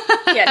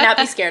 Not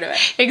be scared of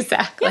it.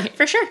 Exactly. Yeah,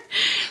 for sure.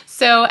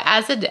 So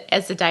as a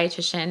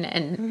dietitian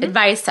and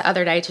advice to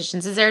other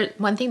dietitians, is there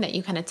one thing that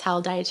you kind of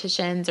tell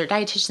dietitians or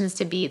dietitians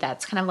to be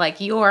that's kind of like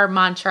your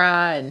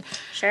mantra? And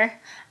Sure.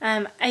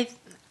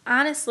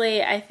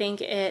 I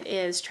think it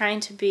is trying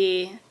to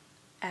be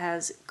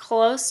as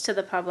close to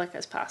the public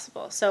as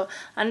possible. So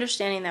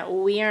understanding that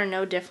we are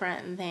no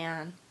different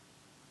than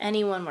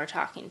anyone we're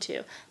talking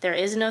to. There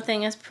is no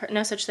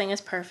such thing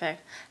as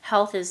perfect.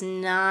 Health is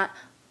not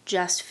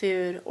just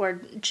food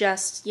or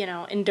just,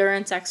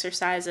 endurance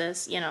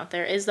exercises.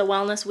 There is the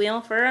wellness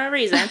wheel for a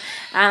reason.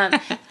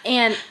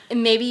 And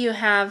maybe you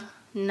have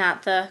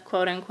not the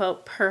quote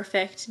unquote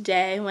perfect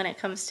day when it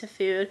comes to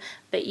food,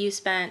 but you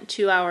spent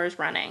 2 hours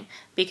running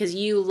because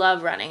you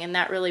love running and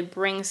that really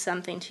brings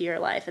something to your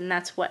life. And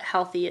that's what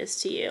healthy is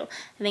to you.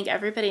 I think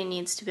everybody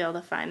needs to be able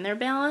to find their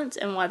balance,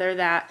 and whether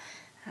that,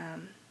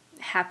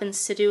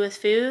 happens to do with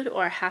food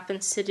or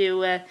happens to do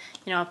with,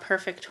 a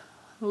perfect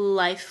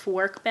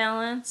life-work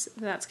balance,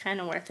 that's kind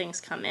of where things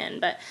come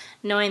in. But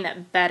knowing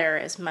that better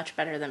is much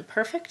better than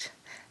perfect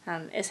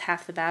is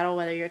half the battle,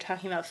 whether you're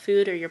talking about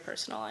food or your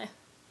personal life,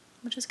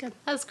 which is good.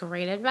 That's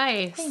great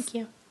advice. Thank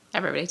you.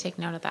 Everybody take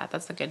note of that.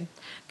 That's a good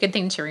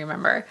thing to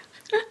remember.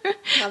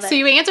 Love it. So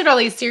you answered all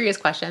these serious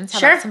questions. How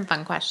about some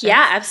fun questions?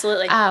 Yeah,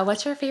 absolutely.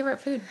 What's your favorite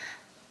food?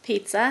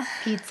 Pizza.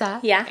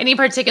 Yeah. Any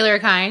particular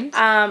kind?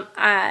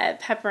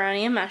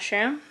 Pepperoni and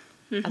mushroom.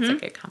 That's a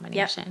good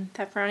combination.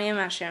 Yep. Pepperoni and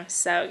mushroom.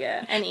 So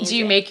good and easy. Do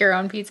you make your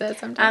own pizza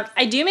sometimes?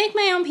 I do make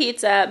my own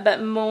pizza,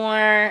 but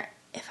more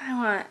if I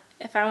want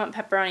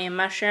pepperoni and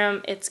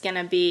mushroom, it's going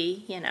to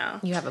be,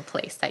 You have a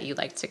place that you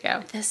like to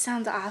go. This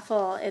sounds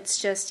awful.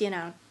 It's just,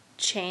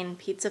 chain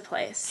pizza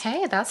place.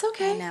 Hey, that's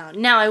okay. I know.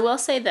 Now, I will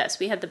say this.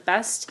 We had the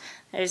best,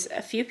 there's a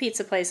few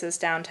pizza places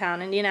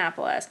downtown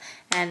Indianapolis,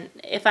 and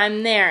if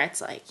I'm there, it's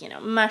like,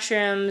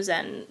 mushrooms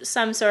and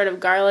some sort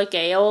of garlic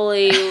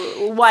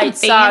aioli, white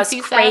sauce,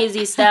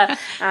 crazy stuff.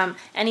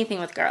 Anything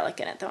with garlic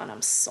in it, though, and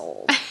I'm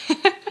sold.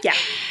 Yeah.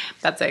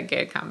 That's a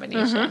good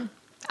combination.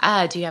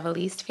 Do you have a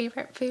least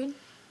favorite food?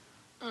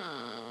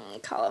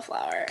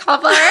 Cauliflower.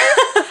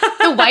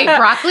 The white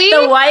broccoli?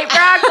 The white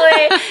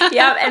broccoli.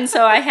 Yep. And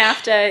so I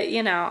have to,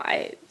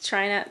 I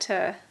try not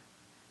to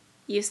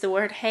use the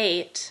word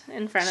hate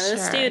in front of the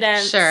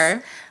students.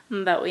 Sure.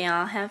 But we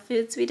all have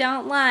foods we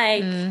don't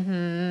like.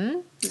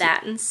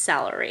 That and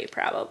celery,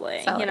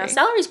 probably.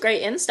 Celery's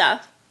great in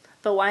stuff,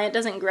 but why it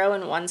doesn't grow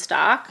in one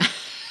stalk?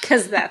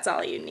 Because that's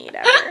all you need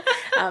ever.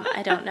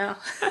 I don't know.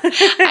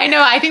 I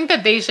know. I think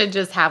that they should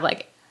just have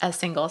like a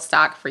single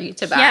stock for you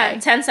to buy. Yeah,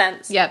 10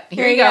 cents. Yep.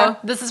 Here you go.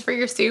 This is for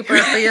your soup or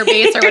for your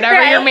base or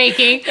whatever you're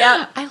making.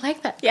 Yep. I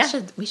like that. Yeah.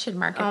 We should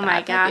market that. Oh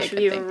my gosh,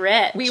 we'd be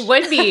rich. We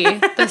would be.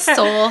 The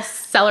sole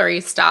celery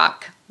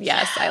stock.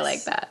 Yes, I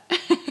like that.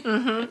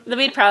 Then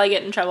we'd probably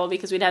get in trouble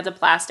because we'd have to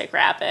plastic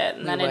wrap it,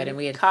 and then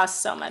it'd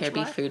cost so much There'd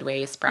more. be food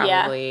waste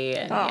probably.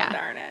 Yeah. And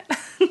darn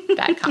it.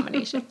 Bad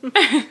combination.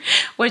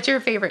 What's your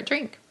favorite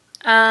drink?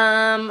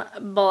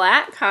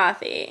 Black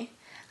coffee,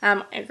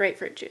 and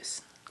grapefruit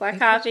juice. Black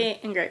coffee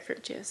and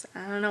grapefruit juice.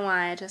 I don't know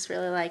why. I just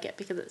really like it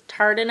because it's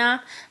tart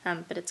enough,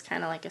 but it's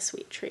kind of like a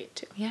sweet treat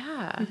too.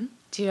 Yeah.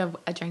 Do you have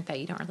a drink that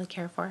you don't really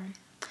care for?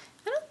 I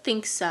don't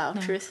think so,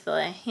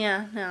 truthfully.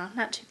 Yeah, no,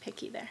 not too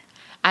picky there.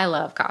 I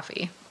love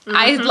coffee.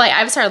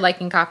 I've started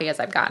liking coffee as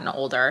I've gotten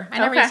older. I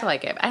never used to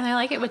like it, and I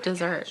like it with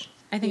dessert.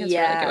 I think it's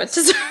really good with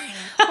dessert.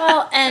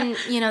 Well, and,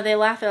 they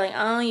laugh. They're like,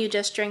 oh, you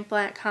just drink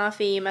black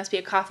coffee. You must be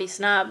a coffee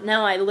snob.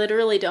 No, I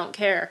literally don't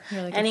care.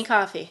 Like, any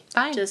coffee.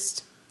 Fine.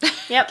 Just,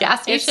 yep.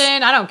 Gas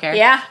station, I don't care.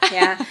 Yeah.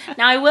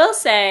 Now, I will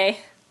say,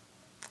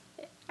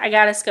 I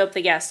got to scope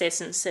the gas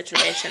station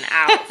situation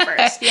out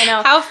first,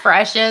 How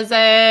fresh is it?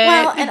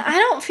 Well, and I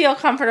don't feel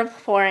comfortable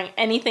pouring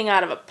anything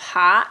out of a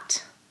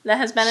pot that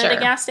has been at a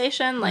gas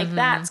station. Like,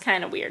 that's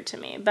kind of weird to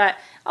me. But,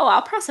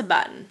 I'll press a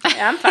button.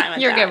 Yeah, I'm fine with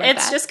You're that. Good with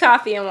it's that. just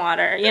coffee and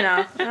water,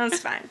 That's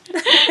fine.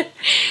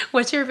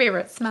 What's your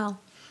favorite smell?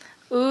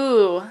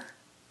 Ooh.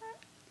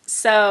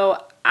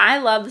 So, I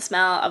love the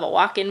smell of a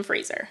walk-in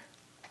freezer.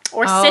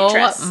 or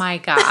citrus. Oh my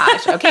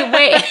gosh. Okay,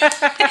 wait.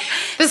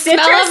 The Citrus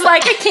smell of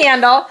like a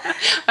candle.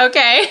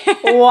 Okay.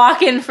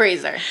 Walk-in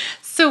freezer.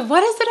 So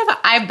what is it about?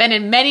 I've been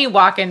in many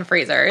walk-in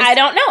freezers. I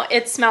don't know.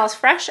 It smells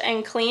fresh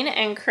and clean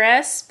and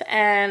crisp,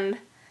 and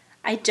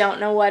I don't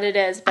know what it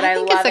is, but I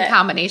love it. I think it's a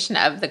combination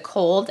of the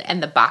cold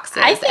and the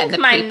boxes. I think and the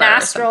my paper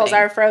nostrils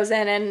are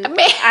frozen, and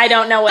I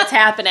don't know what's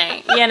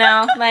happening. You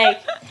know, like,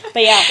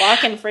 but yeah,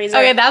 walk-in freezer.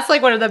 Okay, that's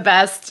like one of the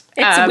best.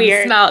 It's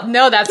weird.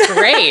 No, that's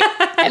great,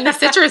 and the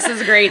citrus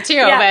is great too.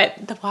 Yeah.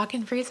 But the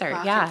walk-in freezer,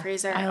 Walk-in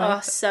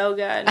freezer. So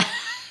good.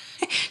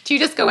 Do you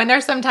just go in there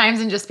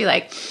sometimes and just be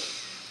like?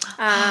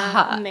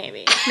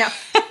 Maybe. No.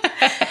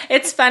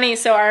 It's funny.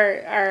 So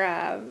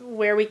our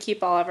where we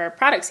keep all of our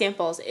product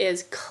samples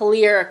is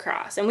clear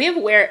across, and we have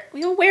a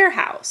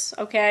warehouse.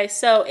 Okay,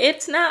 so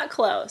it's not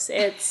close.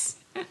 It's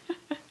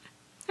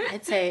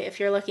I'd say if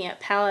you're looking at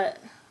pallet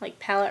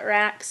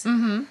racks,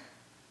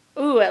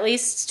 at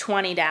least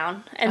 20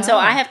 down, and so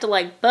I have to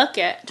like book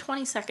it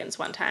 20 seconds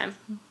one time.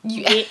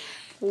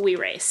 We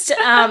raced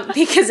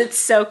because it's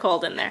so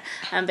cold in there.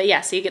 But yeah,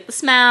 so you get the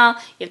smell,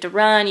 you have to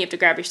run, you have to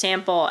grab your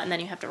sample, and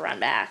then you have to run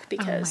back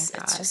because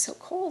it's just so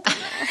cold in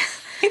there.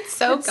 It's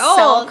so cold.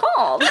 So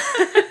cold.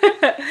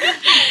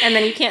 And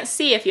then you can't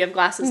see if you have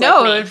glasses like me.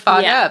 No, it would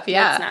fog up,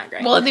 yeah. That's not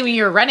great. Well, and then when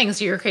you're running,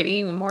 so you're creating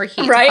even more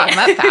heat to fog them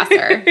up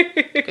faster.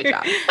 Good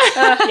job.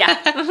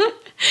 Yeah.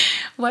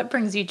 What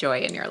brings you joy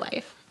in your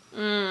life?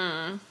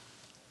 You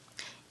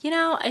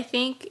know, I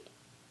think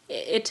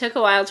it took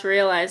a while to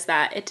realize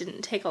that it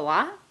didn't take a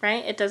lot,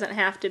 right? It doesn't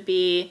have to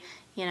be,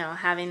 you know,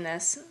 having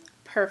this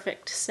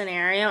perfect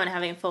scenario and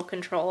having full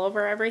control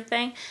over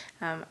everything.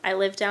 I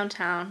live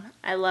downtown.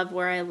 I love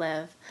where I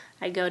live.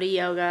 I go to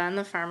yoga on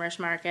the farmer's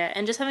market,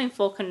 and just having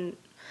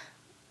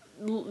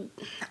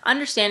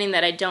understanding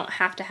that I don't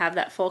have to have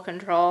that full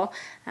control.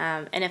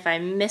 And if I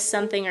miss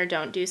something or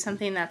don't do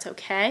something, that's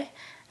okay.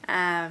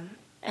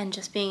 And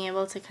just being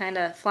able to kind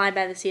of fly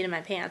by the seat of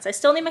my pants. I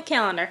still need my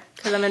calendar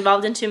because I'm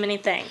involved in too many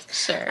things.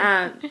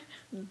 Sure.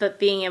 But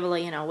being able to,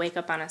 you know, wake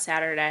up on a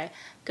Saturday,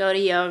 go to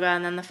yoga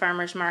and then the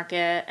farmer's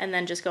market, and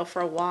then just go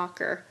for a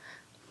walk or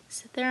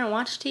sit there and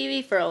watch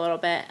TV for a little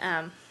bit.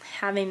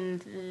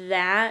 Having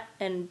that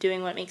and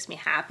doing what makes me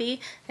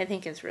happy, I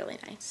think is really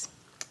nice.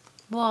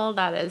 Well,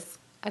 that is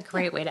a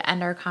great way to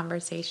end our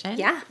conversation.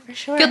 Yeah, for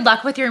sure. Good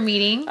luck with your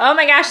meeting. Oh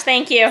my gosh,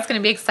 thank you. It's going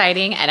to be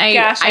exciting. And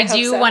I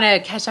do want to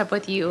catch up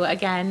with you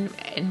again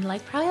in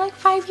probably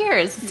 5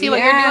 years. See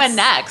what you're doing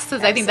next,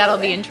 because I think that'll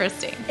be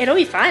interesting. It'll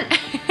be fun.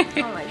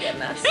 Oh my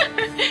goodness.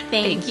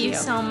 Thank you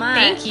so much.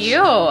 Thank you.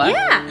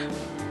 Yeah.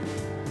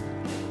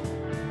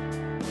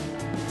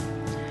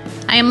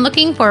 I am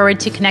looking forward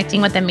to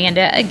connecting with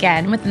Amanda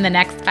again within the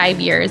next 5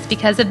 years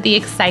because of the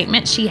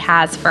excitement she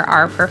has for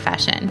our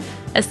profession,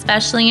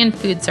 especially in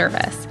food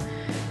service.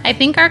 I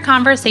think our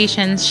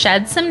conversations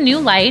shed some new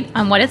light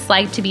on what it's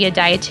like to be a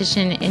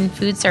dietitian in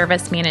food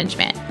service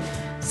management.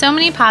 So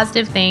many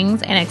positive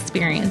things and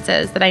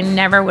experiences that I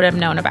never would have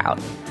known about.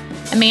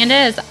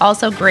 Amanda is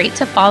also great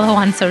to follow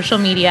on social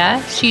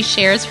media. She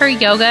shares her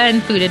yoga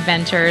and food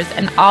adventures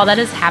and all that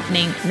is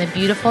happening in the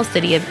beautiful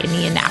city of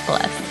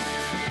Indianapolis.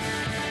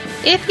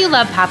 If you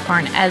love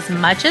popcorn as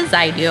much as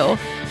I do,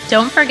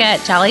 don't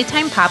forget Jolly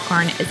Time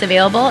Popcorn is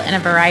available in a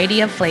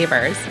variety of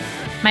flavors.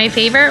 My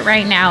favorite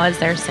right now is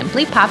their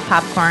Simply Pop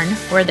Popcorn,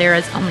 where there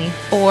is only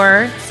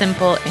 4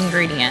 simple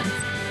ingredients: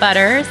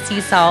 butter,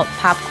 sea salt,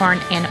 popcorn,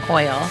 and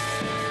oil.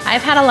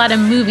 I've had a lot of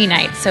movie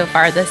nights so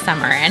far this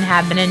summer and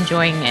have been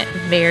enjoying it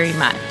very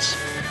much.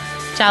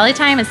 Jolly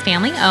Time is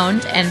family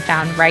owned and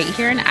found right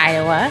here in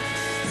Iowa,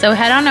 so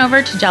head on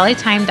over to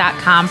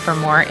jollytime.com for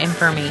more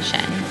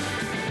information.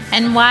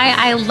 And why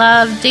I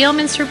love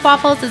Daleman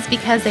Stroopwafels is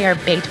because they are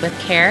baked with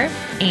care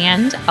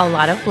and a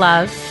lot of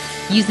love,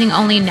 using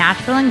only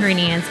natural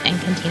ingredients and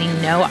containing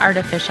no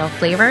artificial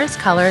flavors,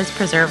 colors,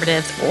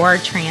 preservatives, or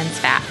trans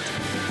fat.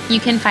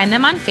 You can find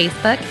them on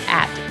Facebook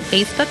at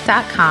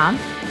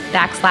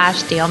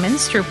facebook.com/Daleman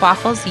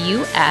Stroopwafels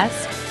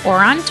US or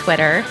on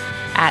Twitter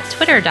at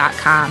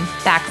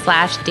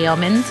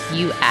twitter.com/Dalemans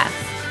US.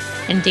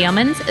 And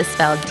Dalemans is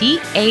spelled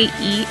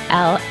DAELMANS.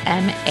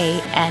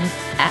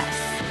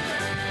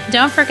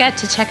 Don't forget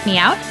to check me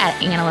out at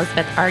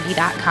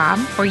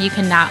AnnElizabethRD.com, where you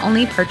can not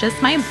only purchase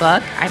my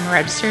book, I'm a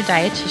Registered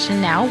Dietitian,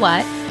 Now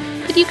What?,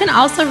 but you can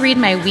also read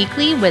my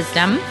weekly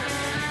wisdom.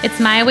 It's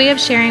my way of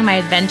sharing my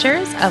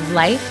adventures of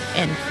life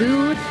and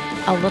food,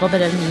 a little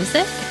bit of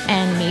music,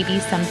 and maybe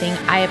something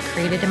I have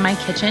created in my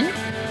kitchen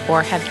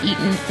or have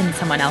eaten in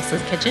someone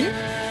else's kitchen.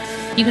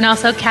 You can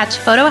also catch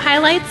photo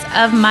highlights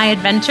of my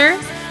adventures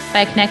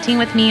by connecting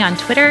with me on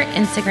Twitter,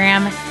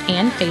 Instagram,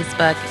 and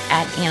Facebook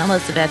at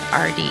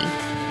AnnElizabethRD.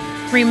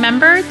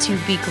 Remember to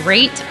be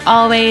great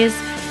always,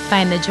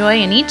 find the joy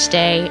in each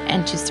day,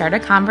 and to start a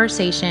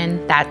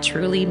conversation that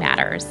truly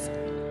matters.